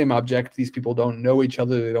see the same object. These people don't know each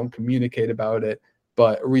other. They don't communicate about it,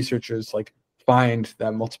 but researchers like find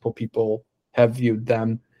that multiple people have viewed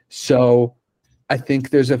them. So I think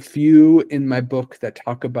there's a few in my book that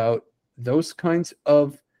talk about those kinds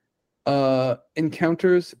of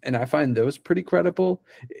encounters, and I find those pretty credible,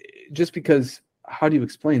 just because how do you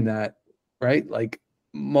explain that, right? Like,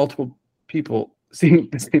 multiple people seeing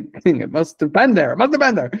the same thing. It must have been there.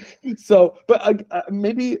 So, but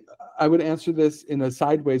maybe I would answer this in a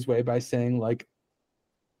sideways way by saying, like,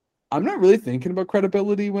 I'm not really thinking about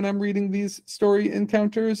credibility when I'm reading these story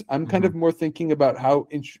encounters. I'm kind of more thinking about how,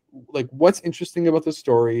 like, what's interesting about the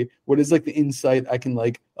story. What is like the insight I can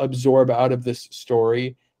like absorb out of this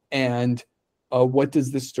story, and what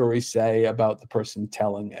does this story say about the person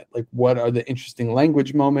telling it? Like, what are the interesting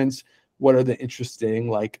language moments? What are the interesting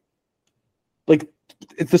like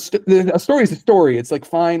it's a story is a story. It's like,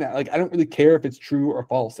 fine. Like, I don't really care if it's true or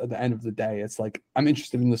false at the end of the day. It's like, I'm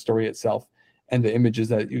interested in the story itself and the images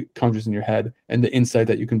that it conjures in your head and the insight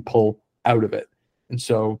that you can pull out of it. And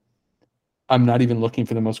so I'm not even looking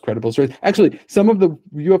for the most credible stories. Actually, some of the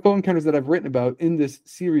UFO encounters that I've written about in this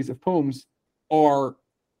series of poems are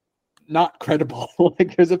not credible.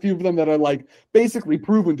 Like, there's a few of them that are like basically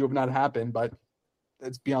proven to have not happened, but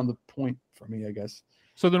it's beyond the point for me, I guess.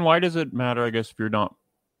 So then why does it matter, I guess, if you're not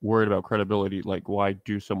worried about credibility? Like, why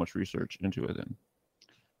do so much research into it then?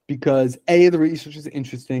 Because A, the research is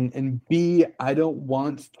interesting, and B, I don't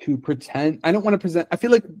want to present. I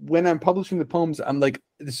feel like when I'm publishing the poems, I'm like,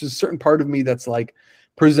 there's a certain part of me that's like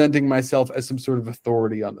presenting myself as some sort of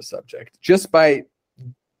authority on the subject, just by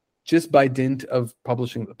dint of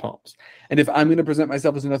publishing the poems. And if I'm going to present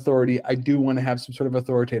myself as an authority, I do want to have some sort of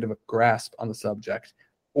authoritative grasp on the subject,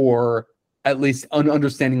 or at least an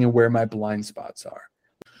understanding of where my blind spots are.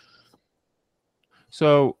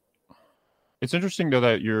 So it's interesting, though,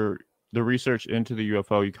 that the research into the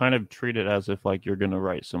UFO, you kind of treat it as if like you're going to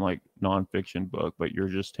write some like nonfiction book, but you're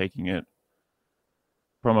just taking it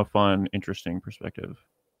from a fun, interesting perspective.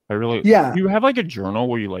 Yeah. Do you have like a journal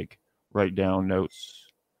where you like write down notes?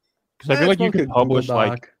 Because I feel like you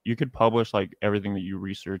could publish like everything that you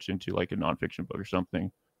research into like a nonfiction book or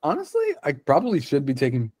something. Honestly, I probably should be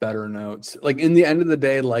taking better notes. Like in the end of the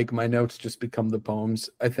day, like my notes just become the poems,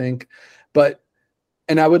 I think. But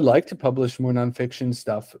and I would like to publish more nonfiction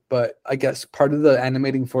stuff, but I guess part of the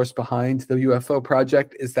animating force behind the UFO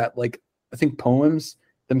project is that like I think poems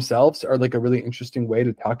themselves are like a really interesting way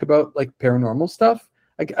to talk about like paranormal stuff.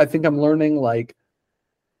 I think I'm learning like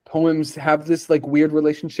poems have this like weird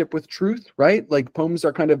relationship with truth, right? Like poems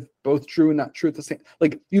are kind of both true and not true at the same.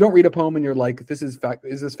 Like you don't read a poem and you're like, this is fact.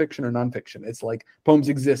 Is this fiction or nonfiction? It's like poems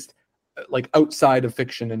exist like outside of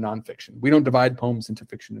fiction and nonfiction. We don't divide poems into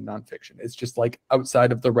fiction and nonfiction. It's just like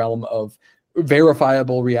outside of the realm of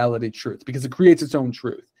verifiable reality truth because it creates its own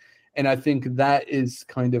truth. And I think that is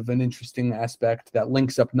kind of an interesting aspect that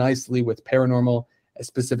links up nicely with paranormal,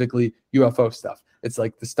 specifically UFO stuff. It's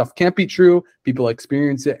like the stuff can't be true. People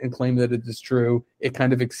experience it and claim that it is true. It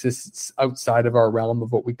kind of exists outside of our realm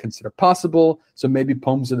of what we consider possible. So maybe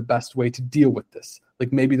poems are the best way to deal with this.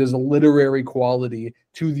 Like maybe there's a literary quality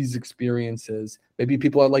to these experiences. Maybe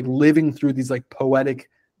people are like living through these like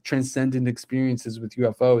poetic, transcendent experiences with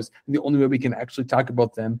UFOs. And the only way we can actually talk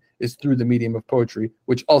about them is through the medium of poetry,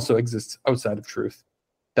 which also exists outside of truth.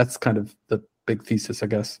 That's kind of the big thesis, I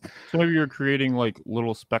guess. So maybe you're creating like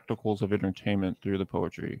little spectacles of entertainment through the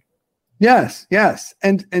poetry. Yes,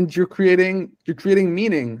 and you're creating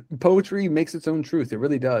meaning. Poetry makes its own truth. It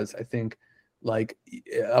really does. I think like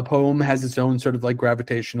a poem has its own sort of like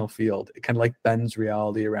gravitational field. It kind of like bends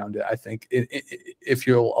reality around it. I think if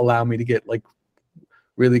you'll allow me to get like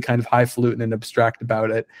really kind of highfalutin and abstract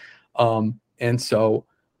about it, and so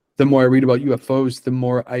the more I read about UFOs, the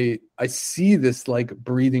more I see this like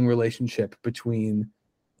breathing relationship between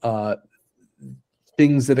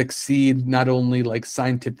things that exceed not only like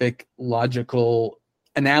scientific, logical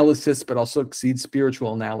analysis, but also exceed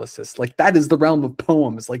spiritual analysis. Like that is the realm of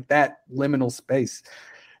poems, like that liminal space.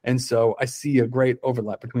 And so I see a great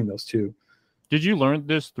overlap between those two. Did you learn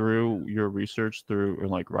this through your research through or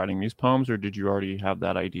like writing these poems, or did you already have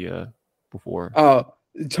that idea before?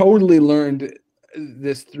 Totally learned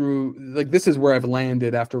this through like this is where I've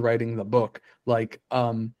landed after writing the book. Like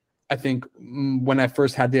I think when I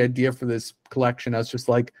first had the idea for this collection, I was just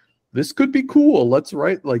like, this could be cool. Let's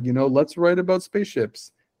write let's write about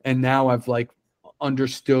spaceships. And now I've like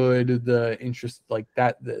understood the interest like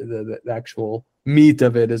that the actual meat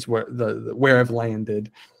of it is where where I've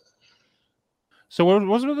landed. So what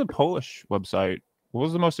was with the Polish website? What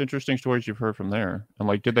was the most interesting stories you've heard from there? And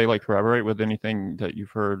like, did they like corroborate with anything that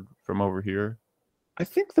you've heard from over here? I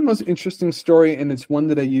think the most interesting story, and it's one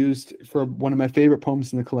that I used for one of my favorite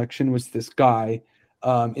poems in the collection, was this guy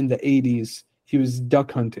in the 80s. He was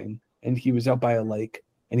duck hunting, and he was out by a lake,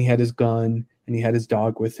 and he had his gun, and he had his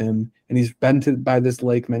dog with him, and he's been by this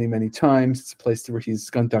lake many, many times. It's a place where he's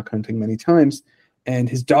gone duck hunting many times, and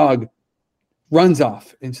his dog runs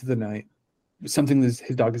off into the night, something that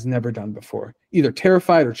his dog has never done before, either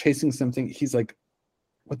terrified or chasing something. He's like,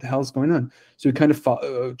 what the hell is going on? So he kind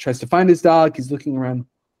of tries to find his dog. He's looking around,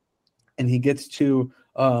 and he gets to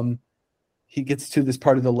this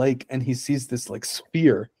part of the lake, and he sees this like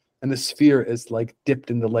sphere, and the sphere is like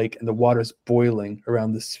dipped in the lake, and the water's boiling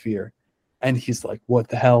around the sphere, and he's like, what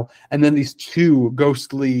the hell? And then these two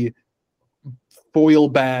ghostly foil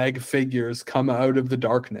bag figures come out of the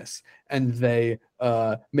darkness, and they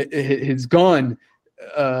his gun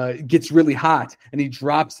gets really hot, and he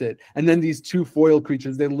drops it, and then these two foil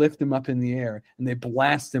creatures, they lift him up in the air, and they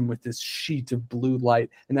blast him with this sheet of blue light.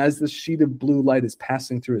 And as the sheet of blue light is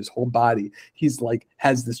passing through his whole body, he's like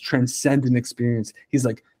has this transcendent experience. He's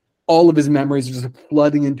like, all of his memories are just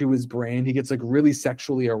flooding into his brain. He gets like really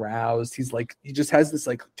sexually aroused. He's like, he just has this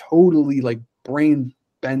like totally like brain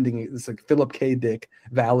bending, this like Philip K. Dick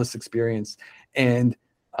Valis experience. And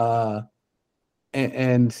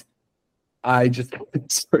I just thought the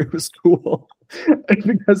story was cool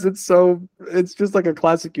because it's just like a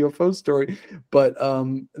classic UFO story, but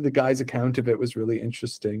the guy's account of it was really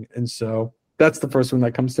interesting. And so that's the first one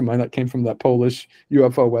that comes to mind that came from that Polish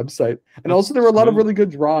UFO website. And also there were a lot of really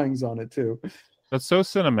good drawings on it too. That's so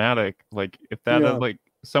cinematic. Like if that had, like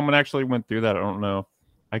someone actually went through that, I don't know.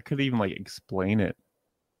 I could even like explain it.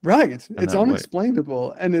 Right. It's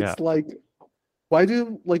unexplainable. And it's like, why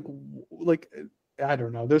do like I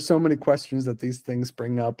don't know. There's so many questions that these things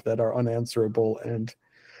bring up that are unanswerable, and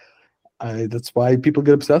that's why people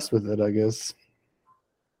get obsessed with it, I guess.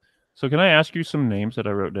 So can I ask you some names that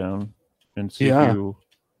I wrote down and see if you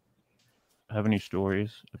have any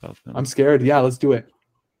stories about them? I'm scared. Yeah, let's do it.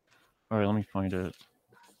 All right, let me find it.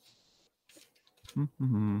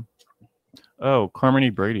 Oh, Carmen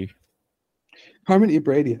E. Brady. Carmen E.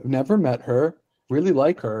 Brady. I've never met her. Really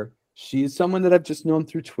like her. She's someone that I've just known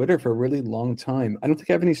through Twitter for a really long time. I don't think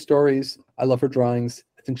I have any stories. I love her drawings.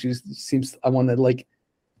 I think she seems. I want to like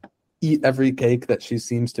eat every cake that she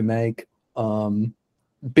seems to make.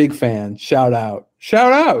 Big fan. Shout out.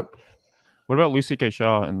 Shout out. What about Lucy K.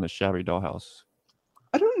 Shaw and the Shabby Dollhouse?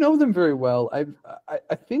 I don't know them very well.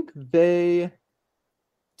 I think they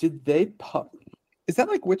did they pop. Is that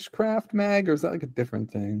like Witchcraft Mag or is that like a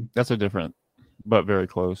different thing? That's a different, but very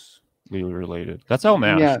closely related. That's El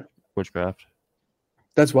Nash. Yeah. Witchcraft.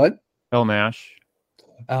 That's what? El Nash.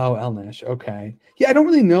 Oh, El Nash. Okay. Yeah, I don't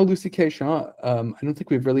really know Lucy K. Shaw. I don't think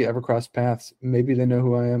we've really ever crossed paths. Maybe they know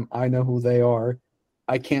who I am. I know who they are.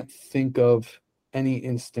 I can't think of any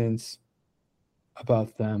instance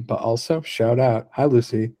about them, but also shout out. Hi,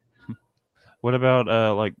 Lucy. What about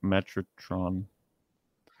like Metrotron?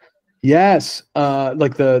 Yes,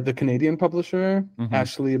 like the Canadian publisher, Mhm.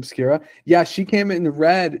 Ashley Obscura. Yeah, she came in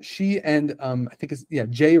red. She and I think it's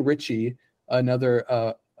Jay Ritchie,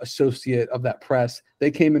 another associate of that press. They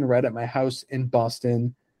came and read at my house in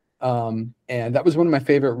Boston, and that was one of my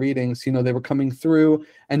favorite readings. You know, they were coming through,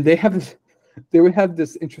 and they would have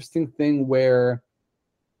this interesting thing where,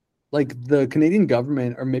 like, the Canadian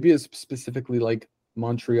government, or maybe it's specifically like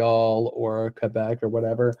Montreal or Quebec or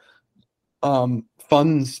whatever,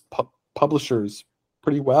 funds publishers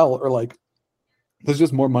pretty well, or like there's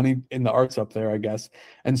just more money in the arts up there, I guess.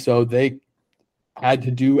 And so they had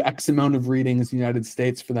to do X amount of readings in the United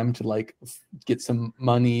States for them to like get some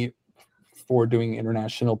money for doing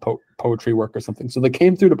international poetry work or something. So they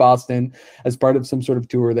came through to Boston as part of some sort of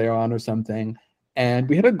tour they're on or something. And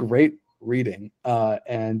we had a great reading.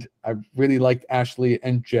 And I really liked Ashley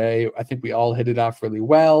and Jay. I think we all hit it off really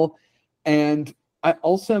well. And I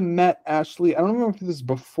also met Ashley. I don't remember if this was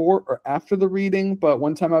before or after the reading, but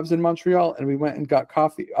one time I was in Montreal and we went and got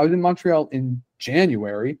coffee. I was in Montreal in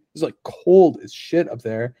January. It was like cold as shit up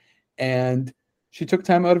there. And she took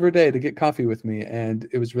time out of her day to get coffee with me, and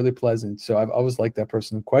it was really pleasant. So I've always liked that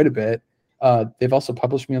person quite a bit. They've also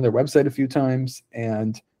published me on their website a few times,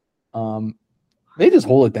 and they just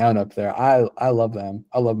hold it down up there. I love them.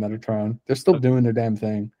 I love Metatron. They're still doing their damn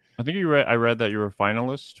thing. I think I read that you were a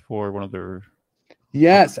finalist for one of their.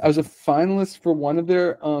 Yes, I was a finalist for one of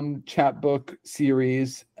their chapbook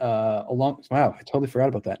series. Wow, I totally forgot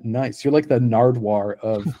about that. Nice. You're like the Nardwar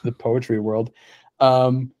of the poetry world.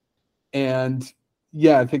 And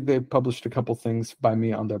yeah, I think they published a couple things by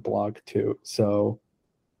me on their blog too. So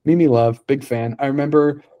Mimi Love, big fan. I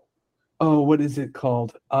remember, what is it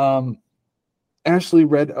called? Ashley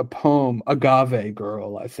read a poem, Agave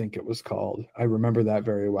Girl, I think it was called. I remember that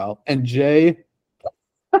very well. And Jay,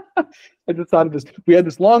 I just thought of this. We had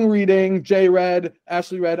this long reading. Jay read,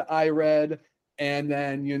 Ashley read, I read, and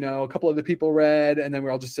then, you know, a couple other people read, and then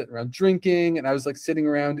we're all just sitting around drinking. And I was like sitting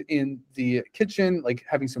around in the kitchen, like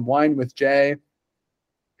having some wine with Jay.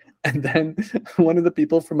 And then one of the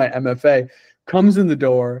people from my MFA comes in the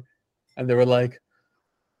door, and they were like,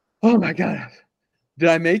 "Oh my God, did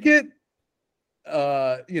I make it?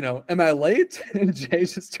 Am I late?" And Jay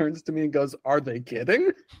just turns to me and goes, "Are they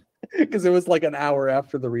kidding?" Because it was like an hour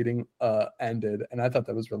after the reading ended, and I thought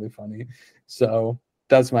that was really funny. So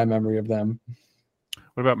that's my memory of them.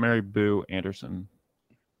 What about Mary Boo Anderson?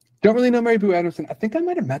 Don't really know Mary Boo Anderson. I think I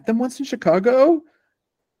might have met them once in Chicago.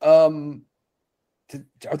 Did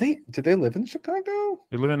they live in Chicago?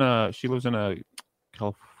 They live in she lives in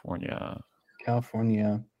California.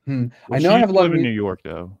 California. Well, I know I have a lot of in New York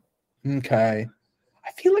though. Okay.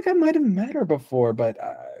 I feel like I might have met her before, but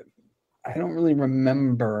I don't really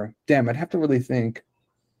remember. Damn, I'd have to really think.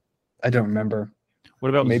 I don't remember. What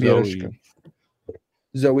about maybe Zoe?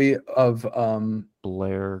 Zoe of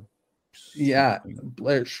Blair. Yeah,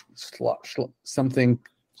 Blair something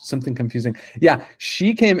confusing. Yeah,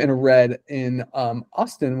 she came and read in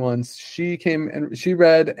Austin once. She came and she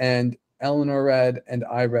read, and Eleanor read, and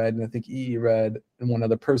I read, and I think E read, and one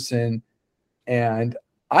other person. And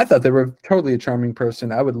I thought they were totally a charming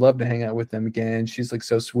person. I would love to hang out with them again. She's like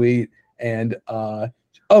so sweet. And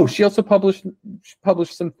she also published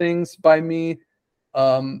some things by me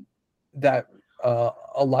that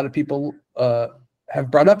a lot of people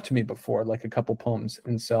have brought up to me before, like a couple poems.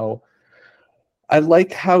 And so I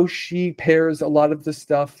like how she pairs a lot of the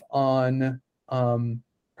stuff on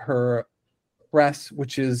her press,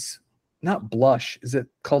 which is not Blush. Is it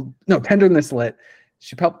called? No, Tenderness Lit.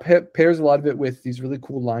 She pairs a lot of it with these really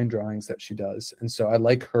cool line drawings that she does. And so I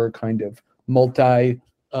like her kind of multi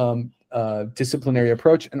disciplinary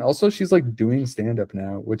approach. And also she's like doing stand-up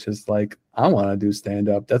now, which is like, I want to do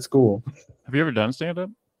stand-up. That's cool. Have you ever done stand-up?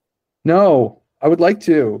 No, I would like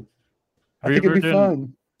to. I think it'd be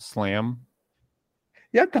fun. Slam?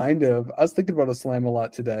 Yeah, kind of. I was thinking about a slam a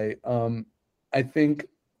lot today. I think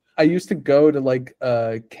I used to go to like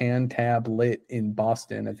Can Tab Lit in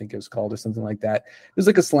Boston, I think it was called, or something like that. It was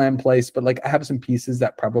like a slam place, but like I have some pieces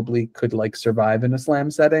that probably could like survive in a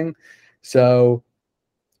slam setting. So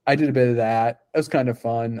I did a bit of that. It was kind of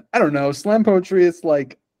fun. I don't know. Slam poetry is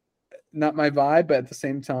like not my vibe, but at the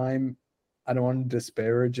same time, I don't want to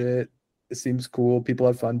disparage it. It seems cool. People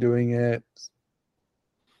have fun doing it.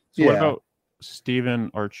 So what Yeah. about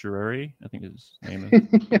Stephen Archerary? I think his name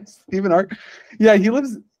is. Yes, Stephen Art. Yeah, he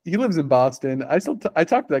lives in Boston. I talk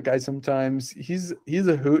to that guy sometimes. He's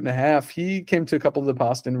a hoot and a half. He came to a couple of the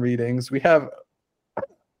Boston readings.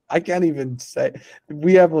 I can't even say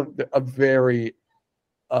we have a very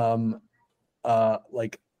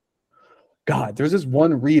like God, there's this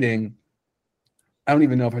one reading. I don't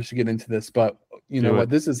even know if I should get into this, but you know Do what? it.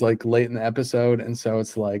 This is like late in the episode, and so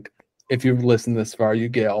it's like if you've listened this far, you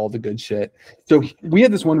get all the good shit. So we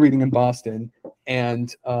had this one reading in Boston,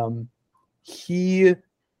 and he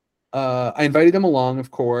I invited him along,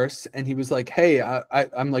 of course, and he was like, "Hey,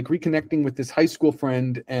 I'm like reconnecting with this high school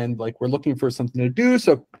friend, and like we're looking for something to do,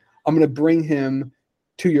 so I'm gonna bring him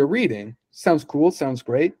to your reading." Sounds cool, sounds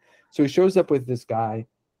great. So he shows up with this guy,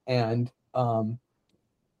 and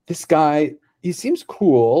this guy, he seems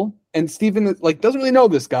cool, and Steven like doesn't really know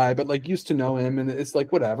this guy, but like used to know him, and it's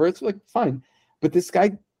like whatever, it's like fine. But this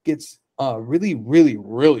guy gets really, really,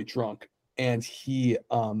 really drunk, and he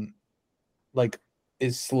like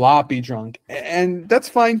is sloppy drunk, and that's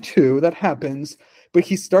fine too, that happens. But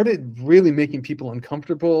he started really making people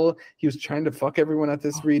uncomfortable. He was trying to fuck everyone at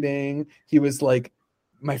this reading. He was like,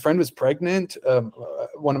 my friend was pregnant,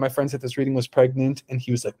 one of my friends at this reading was pregnant, and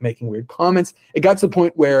he was like making weird comments. It got to the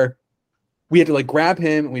point where we had to like grab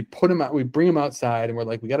him and we put him out, we bring him outside, and we're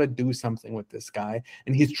like, we got to do something with this guy.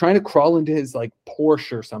 And he's trying to crawl into his like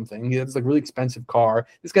Porsche or something. He has like really expensive car.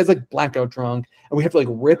 This guy's like blackout drunk, and we have to like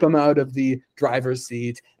rip him out of the driver's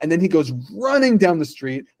seat. And then he goes running down the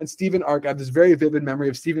street. And Stephen Ark, I have this very vivid memory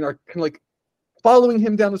of Stephen Ark kind of like following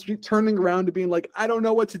him down the street, turning around to being like, I don't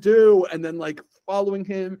know what to do. And then like following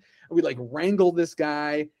him, and we like wrangle this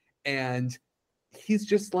guy, and he's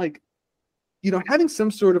just like, you know, having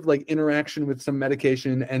some sort of like interaction with some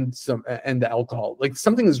medication and the alcohol. Like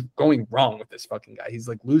something is going wrong with this fucking guy. He's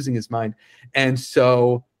like losing his mind. And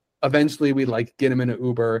so eventually we like get him in an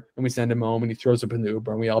Uber and we send him home, and he throws up in the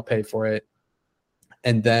Uber and we all pay for it.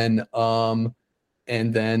 And then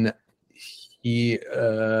his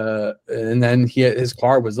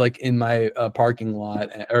car was like in my parking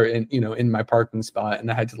lot, or in my parking spot,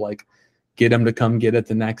 and I had to like get him to come get it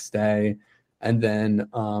the next day. And then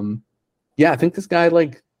yeah, I think this guy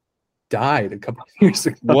like died a couple of years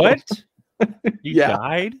ago. What? He Yeah.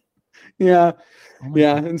 died? Yeah. Oh my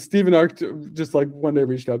Yeah. God. And Stephen Ark just like one day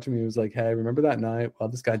reached out to me and was like, "Hey, remember that night? Well,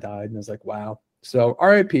 this guy died." And I was like, wow. So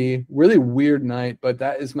RIP, really weird night, but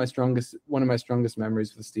that is one of my strongest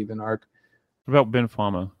memories with Stephen Ark. What about Ben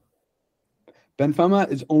Fama? Ben Fama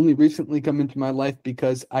has only recently come into my life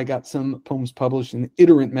because I got some poems published in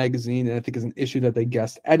Iterant magazine, and I think it's an issue that they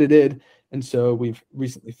guest edited. And so we've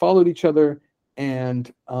recently followed each other,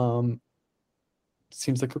 and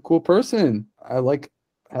seems like a cool person. I like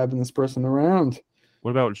having this person around.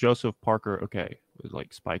 What about Joseph Parker? Okay, it was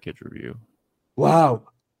like Spy Kids review. Wow.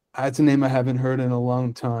 That's a name I haven't heard in a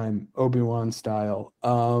long time, Obi-Wan style.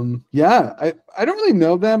 Yeah, I don't really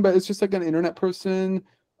know them, but it's just like an internet person.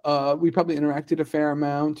 We probably interacted a fair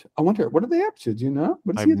amount. I wonder, what are they up to? Do you know?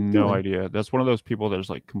 What is I he have no doing? idea. That's one of those people that just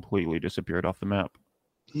like completely disappeared off the map.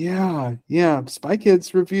 Yeah. Spy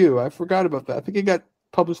Kids review. I forgot about that. I think it got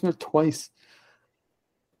published there twice.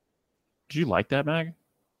 Did you like that, Mag?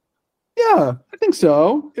 Yeah, I think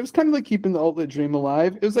so. It was kind of like keeping the outlet dream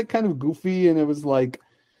alive. It was like kind of goofy, and it was like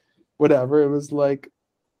whatever. It was like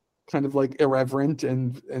kind of like irreverent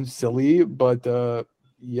and silly, but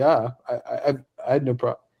yeah, I had no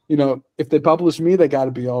problem. You know, if they publish me, they got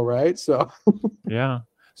to be all right. So Yeah.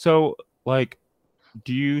 So, like,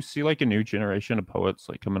 do you see like a new generation of poets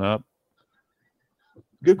like coming up?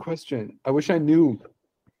 good question. I wish I knew.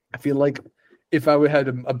 I feel like if I would had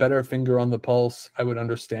a better finger on the pulse, I would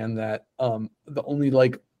understand that. The only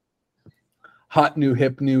like hot new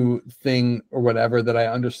hip new thing or whatever that I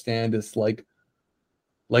understand is like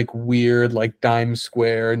weird like Dime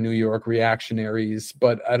Square New York reactionaries,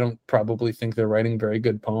 but I don't probably think they're writing very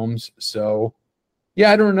good poems. So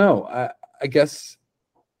yeah, I don't know. I guess,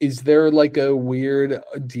 is there like a weird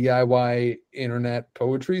DIY internet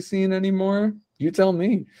poetry scene anymore? You tell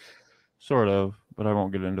me. Sort of, but I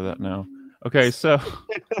won't get into that now. Okay, so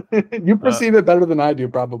You perceive it better than I do,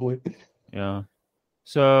 probably. yeah.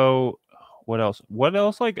 So What else? What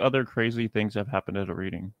else? Like other crazy things have happened at a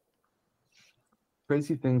reading.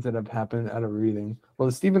 Crazy things that have happened at a reading. Well,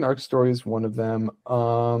 the Stephen Arc story is one of them.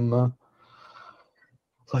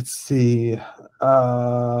 Let's see.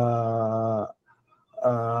 Um,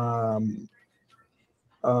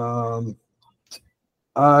 um,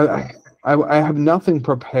 I have nothing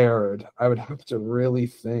prepared. I would have to really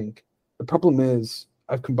think. The problem is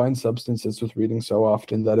I've combined substances with reading so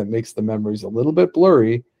often that it makes the memories a little bit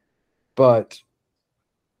blurry. But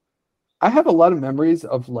I have a lot of memories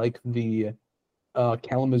of like the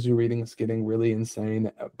Kalamazoo readings getting really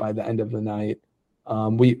insane by the end of the night.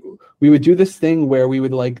 We would do this thing where we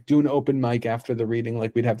would like do an open mic after the reading,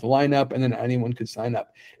 like we'd have the lineup and then anyone could sign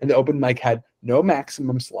up. And the open mic had no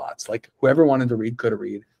maximum slots. Like whoever wanted to read could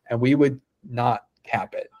read, and we would not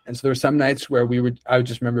cap it. And so there were some nights where I would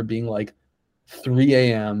just remember being like 3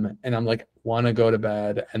 a.m. and I'm like, want to go to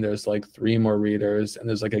bed, and there's like 3 more readers, and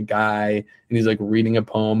there's like a guy and he's like reading a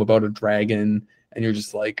poem about a dragon, and you're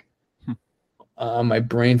just like, my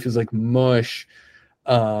brain feels like mush.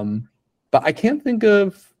 But I can't think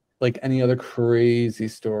of like any other crazy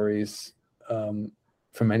stories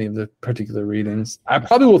from any of the particular readings. I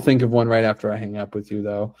probably will think of one right after I hang up with you,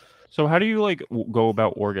 though. So how do you like go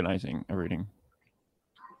about organizing a reading?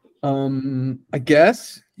 I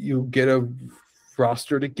guess you get a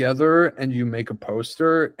roster together and you make a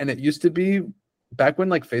poster. And it used to be back when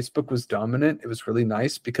like Facebook was dominant, it was really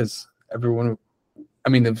nice because everyone, I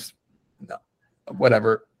mean, it was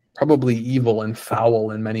whatever, probably evil and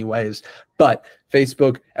foul in many ways, but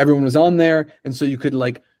Facebook, everyone was on there, and so you could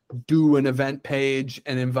like do an event page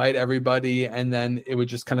and invite everybody, and then it would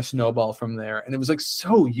just kind of snowball from there, and it was like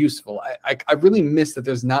so useful. I really miss that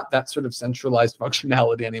there's not that sort of centralized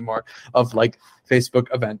functionality anymore of like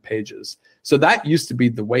Facebook event pages. So that used to be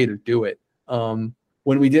the way to do it. When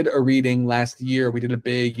we did a reading last year, we did a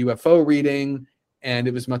big UFO reading, and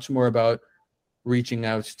it was much more about reaching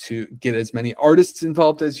out to get as many artists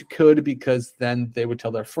involved as you could, because then they would tell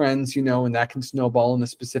their friends, you know, and that can snowball in a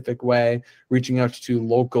specific way. Reaching out to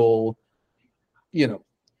local, you know,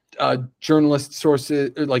 journalist sources,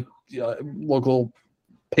 or like local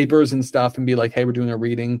papers and stuff, and be like, hey, we're doing a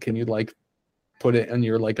reading. Can you like put it on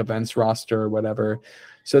your like events roster or whatever?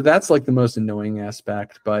 So that's like the most annoying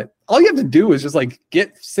aspect. But all you have to do is just like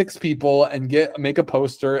get 6 people and make a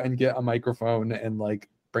poster and get a microphone and like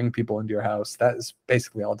bring people into your house. That is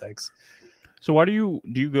basically all it takes. So why do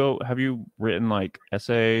you go, have you written like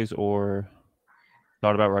essays or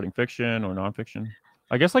thought about writing fiction or nonfiction?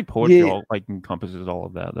 I guess like poetry all like encompasses all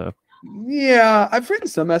of that though. Yeah, I've written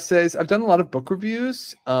some essays. I've done a lot of book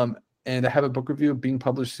reviews. And I have a book review being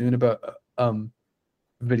published soon about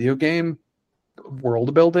video game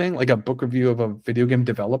world building, like a book review of a video game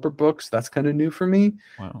developer books. That's kind of new for me.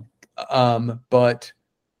 Wow. But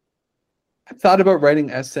I've thought about writing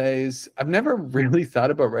essays. I've never really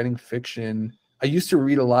thought about writing fiction. I used to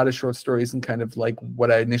read a lot of short stories, and kind of like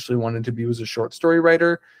what I initially wanted to be was a short story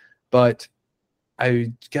writer. But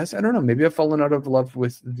I guess, I don't know, maybe I've fallen out of love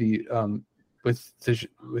with the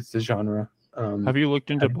genre. Have you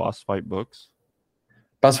looked into Boss Fight Books?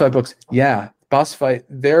 Boss Fight Books, yeah. Boss Fight,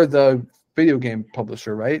 they're the video game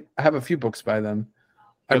publisher, right? I have a few books by them.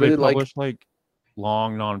 Yeah, I really publish like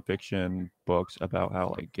long nonfiction books about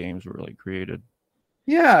how like games were like created.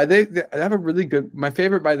 Yeah, they have a really good, my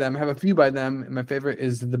favorite by them, I have a few by them, and my favorite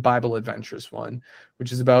is the Bible Adventures one,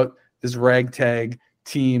 which is about this ragtag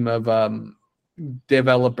team of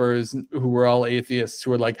developers who were all atheists,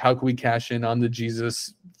 who were like, how can we cash in on the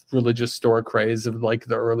Jesus religious store craze of like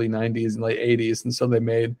the early 90s and late 80s? And so they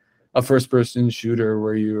made a first-person shooter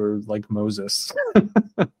where you're like Moses.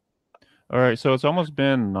 All right, so it's almost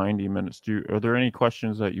been 90 minutes. Are there any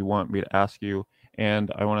questions that you want me to ask you? And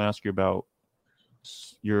I want to ask you about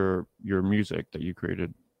your music that you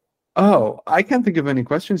created. Oh, I can't think of any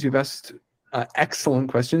questions. You've asked excellent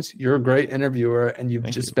questions. You're a great interviewer, and you've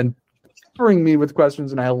just been peppering me with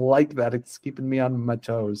questions, and I like that. It's keeping me on my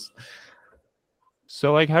toes.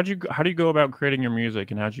 So, like, how do you go about creating your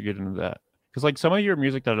music, and how'd you get into that? Because like some of your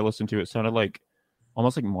music that I listened to, it sounded like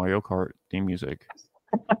almost like Mario Kart theme music.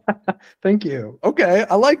 Thank you. Okay,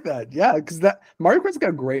 I like that. Yeah, because that Mario Kart's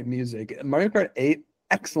got great music. Mario Kart 8,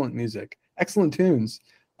 excellent music, excellent tunes.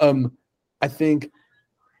 I think,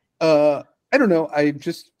 I don't know.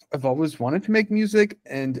 I've always wanted to make music,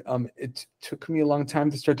 and it took me a long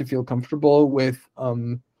time to start to feel comfortable with.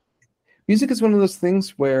 Music is one of those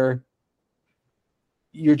things where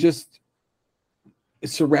you're just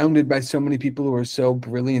surrounded by so many people who are so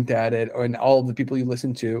brilliant at it, and all the people you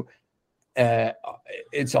listen to. uh,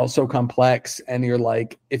 it's also complex, and you're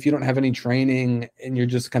like, if you don't have any training and you're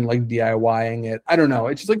just kind of like DIYing it, I don't know.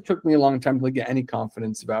 It just like took me a long time to like get any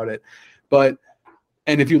confidence about it. But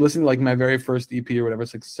and if you listen to like my very first EP or whatever,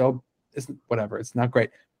 it's like so it's whatever. It's not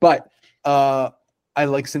great, but I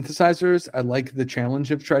like synthesizers. I like the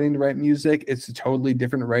challenge of trying to write music. It's a totally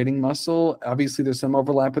different writing muscle. Obviously, there's some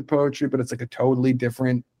overlap with poetry, but it's like a totally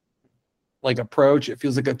different like approach. It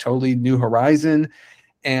feels like a totally new horizon.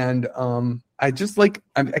 And I just like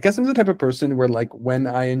I guess I'm the type of person where like when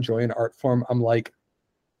I enjoy an art form, I'm like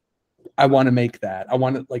I want to make that. I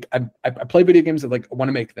want to like I play video games that like I want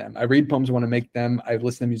to make them. I read poems, I want to make them. I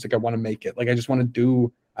listen to music, I want to make it. Like I just want to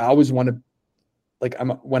do. I always want to like I'm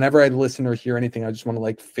whenever I listen or hear anything, I just want to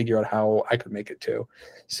like figure out how I could make it too.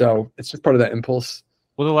 So it's just part of that impulse.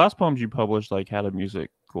 Well, the last poems you published like had a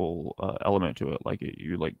musical element to it. Like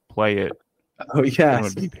you like play it, Oh and it yes,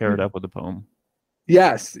 would be paired up with the poem.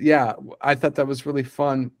 yes, yeah. I thought that was really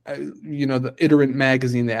fun. You know, the Iterant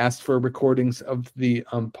magazine, they asked for recordings of the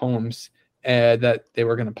poems that they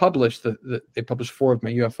were going to publish. They published 4 of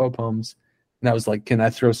my UFO poems, and I was like, can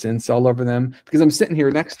I throw synths all over them? Because I'm sitting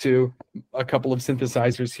here next to a couple of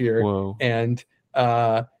synthesizers here, Whoa. and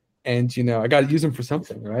you know, I got to use them for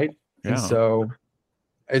something, right? And Yeah. so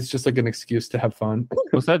it's just like an excuse to have fun.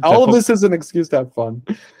 Was that All of difficult? this is an excuse to have fun.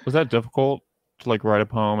 Was that difficult to like write a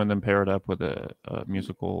poem and then pair it up with a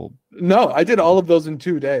musical? No, I did all of those in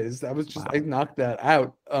 2 days. I was just Wow. I knocked that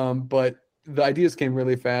out. But the ideas came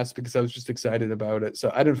really fast because I was just excited about it.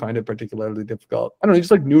 So I didn't find it particularly difficult. I don't know, you just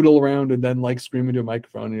like noodle around and then like scream into a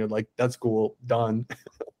microphone and you're like, that's cool, done.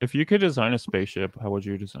 If you could design a spaceship, how would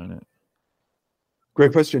you design it?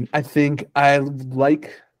 Great question. I think I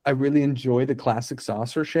really enjoy the classic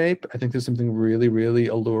saucer shape. I think there's something really, really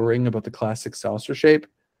alluring about the classic saucer shape,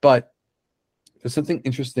 but there's something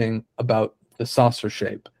interesting about the saucer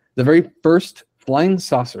shape. The very first flying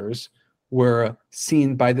saucers were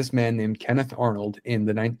seen by this man named Kenneth Arnold in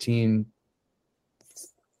the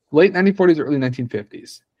late 1940s or early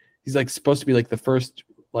 1950s. He's like supposed to be like the first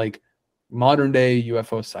like modern day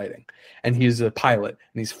UFO sighting, and he's a pilot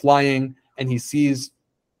and he's flying and he sees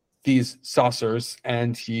these saucers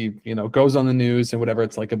and he goes on the news and whatever,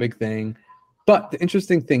 it's like a big thing. But the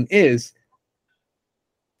interesting thing is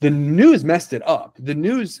the news messed it up. The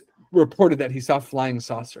news reported that he saw flying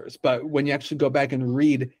saucers, but when you actually go back and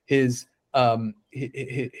read his eyewitness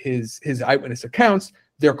accounts,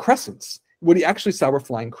 they're crescents. What he actually saw were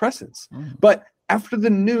flying crescents. But after the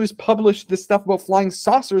news published this stuff about flying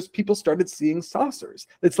saucers, people started seeing saucers.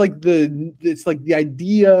 It's like the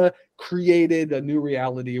idea created a new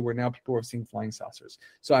reality where now people are seeing flying saucers.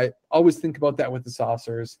 So I always think about that with the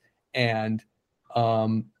saucers, and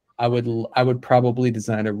I would probably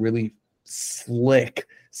design a really slick,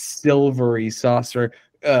 silvery saucer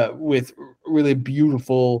with really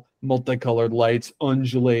beautiful multicolored lights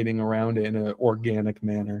undulating around it in an organic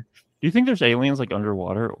manner. Do you think there's aliens like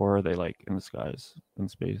underwater, or are they like in the skies in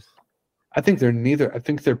space? I think they're neither. I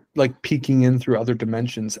think they're like peeking in through other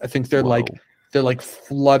dimensions. I think they're Whoa. like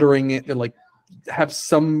fluttering it. They're like have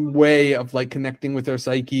some way of like connecting with their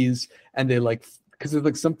psyches, and they like because there's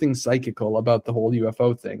like something psychical about the whole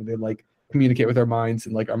UFO thing. They like communicate with our minds,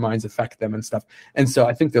 and like our minds affect them and stuff. And so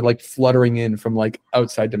I think they're like fluttering in from like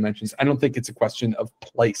outside dimensions. I don't think it's a question of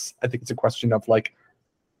place. I think it's a question of like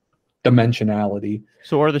dimensionality.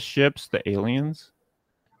 So are the ships the aliens?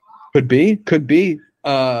 Could be.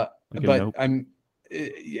 Like But Nope?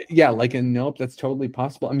 yeah, like in Nope, that's totally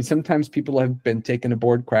possible. I mean, sometimes people have been taken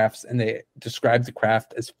aboard crafts and they describe the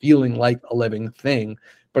craft as feeling like a living thing,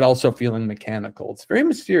 but also feeling mechanical. It's very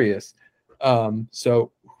mysterious.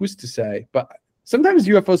 So who's to say? But sometimes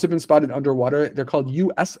UFOs have been spotted underwater. They're called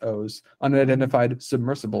USOs, unidentified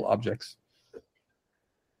submersible objects.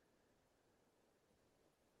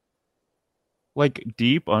 Like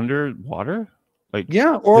deep underwater? Like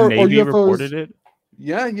Yeah, the or Navy UFOs. reported it?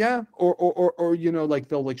 Yeah. Or like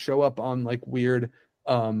they'll like show up on like weird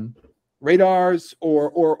radars,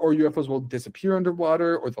 or UFOs will disappear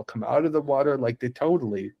underwater, or they'll come out of the water. Like they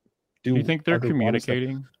totally do. Do you think they're underwater stuff.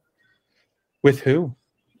 communicating? With who?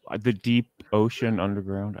 The deep ocean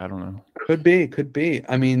underground? I don't know. Could be.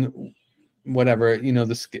 I mean, whatever.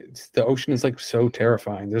 The ocean is like so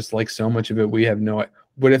terrifying. There's like so much of it we have no.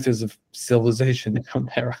 What if there's a civilization down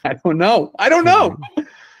there? I don't know.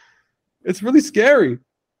 It's really scary.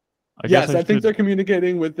 guess I think they're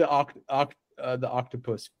communicating with the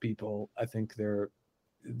octopus people. I think the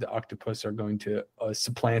octopus are going to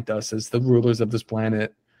supplant us as the rulers of this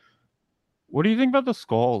planet. What do you think about the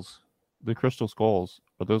skulls? The crystal skulls?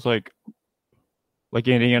 Are those like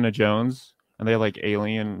Indiana Jones? And they have like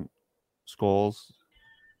alien skulls?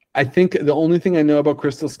 I think the only thing I know about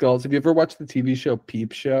Crystal Skulls, have you ever watched the TV show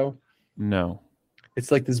Peep Show? No.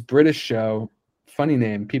 It's like this British show, funny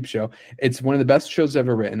name, Peep Show. It's one of the best shows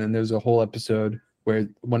ever written, and there's a whole episode where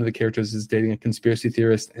one of the characters is dating a conspiracy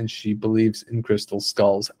theorist, and she believes in crystal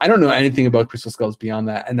skulls. I don't know anything about crystal skulls beyond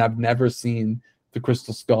that, and I've never seen the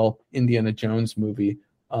Crystal Skull Indiana Jones movie.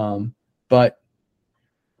 But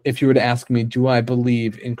if you were to ask me, do I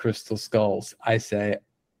believe in crystal skulls? I say,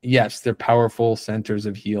 yes, they're powerful centers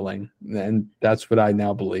of healing, and that's what I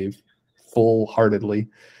now believe, full-heartedly.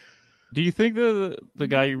 Do you think the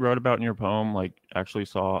guy you wrote about in your poem like actually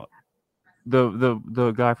saw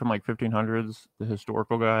the guy from like 1500s, the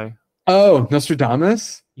historical guy? Oh,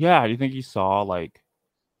 Nostradamus? Yeah, do you think he saw like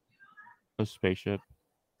a spaceship?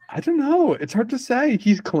 I don't know. It's hard to say.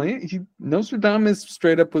 Nostradamus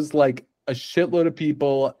straight up was like a shitload of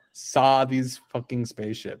people saw these fucking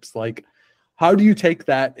spaceships. Like, how do you take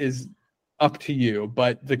that is up to you,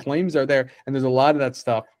 but the claims are there, and there's a lot of that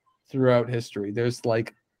stuff throughout history. There's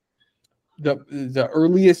like the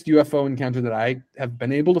earliest UFO encounter that I have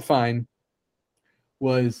been able to find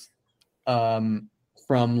was from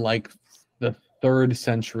like the 3rd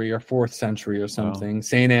century or 4th century or something. Wow.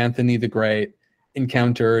 Saint Anthony the Great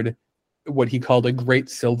encountered what he called a great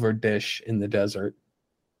silver dish in the desert,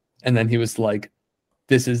 and then he was like,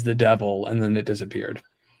 "This is the devil," and then it disappeared,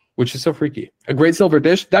 which is so freaky. A great silver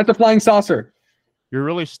dish, that's a flying saucer. You're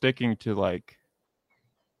really sticking to like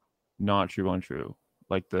not true, untrue.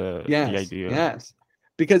 Like the idea. Yes.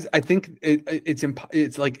 Because I think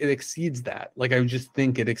it's like it exceeds that. Like I just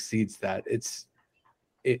think it exceeds that. It's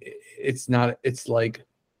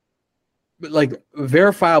like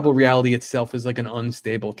verifiable reality itself is like an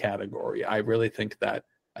unstable category. I really think that.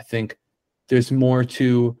 I think there's more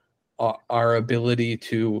to our ability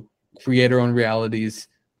to create our own realities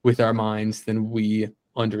with our minds than we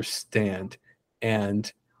understand.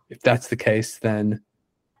 And if that's the case, then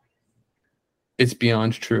it's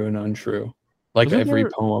beyond true and untrue, like Isn't every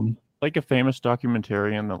poem. Like a famous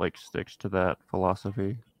documentarian that like sticks to that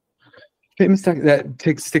philosophy. Sticks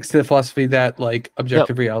to the philosophy that like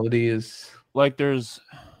objective reality is like there's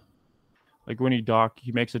like when he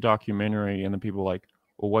makes a documentary and then people are like,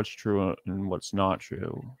 well, what's true and what's not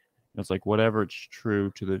true? And it's like whatever it's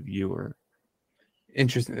true to the viewer.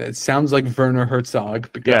 Interesting. It sounds like Werner Herzog.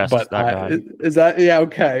 Yes, but that guy. Is that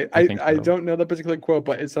okay? I don't know that particular quote,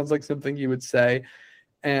 but it sounds like something you would say.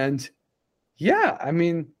 And yeah, I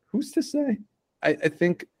mean, who's to say? I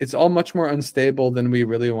think it's all much more unstable than we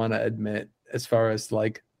really want to admit as far as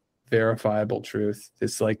like verifiable truth.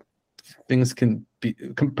 It's like things can be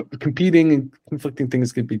competing and conflicting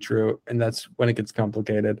things can be true, and that's when it gets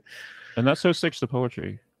complicated. And that's so sticks to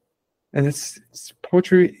poetry. And it's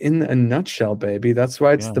poetry in a nutshell, baby. That's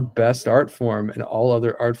why it's the best art form, and all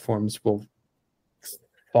other art forms will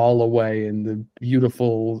fall away in the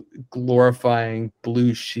beautiful, glorifying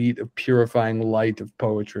blue sheet of purifying light of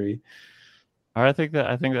poetry. I think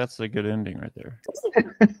that's a good ending right there.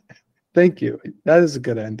 Thank you. That is a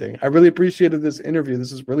good ending. I really appreciated this interview.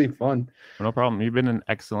 This is really fun. No problem. You've been an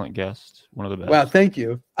excellent guest. One of the best. Wow, thank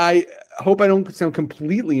you. I hope I don't sound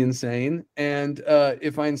completely insane. And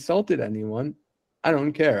if I insulted anyone, I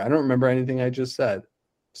don't care. I don't remember anything I just said.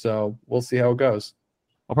 So we'll see how it goes.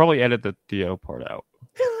 I'll probably edit the Theo part out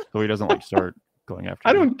so he doesn't like start going after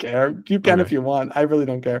I don't care. You can if you want. I really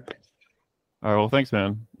don't care. All right. Well, thanks,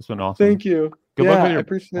 man. It's been awesome. Thank you. Good luck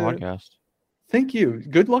with your podcast. Thank you.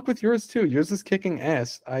 Good luck with yours too. Yours is kicking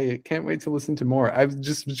ass. I can't wait to listen to more. I've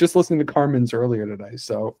just listened to Carmen's earlier today,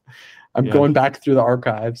 so I'm going back through the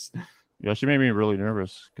archives. Yeah, she made me really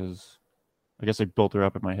nervous because I guess I built her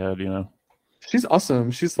up in my head, you know. She's awesome.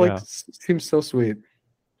 She's like seems so sweet.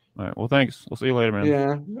 All right. Well, thanks. We'll see you later, man.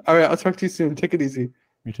 Yeah. All right. I'll talk to you soon. Take it easy.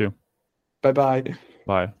 Me too. Bye-bye.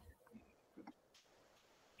 Bye.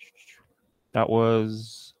 That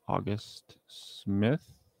was August Smith.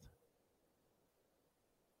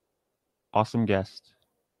 Awesome guest.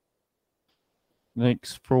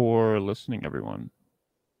 Thanks for listening, everyone.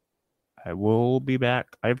 I will be back.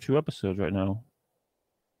 I have 2 episodes right now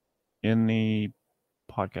in the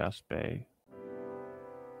podcast bay,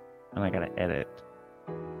 and I gotta edit.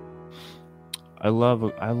 I love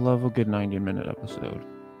a good 90-minute episode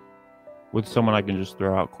with someone I can just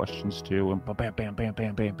throw out questions to and bam, bam, bam,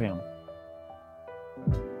 bam, bam, bam.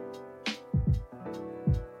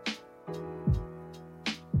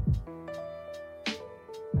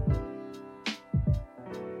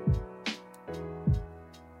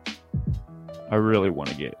 I really want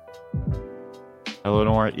to get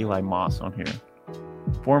Eleanor Eli Moss on here,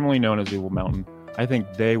 formerly known as Evil Mountain. I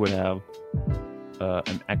think they would have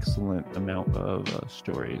an excellent amount of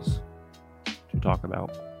stories to talk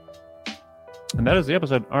about. And that is the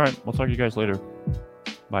episode. All right, we'll talk to you guys later.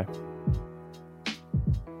 Bye.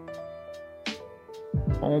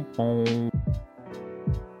 Boom, boom.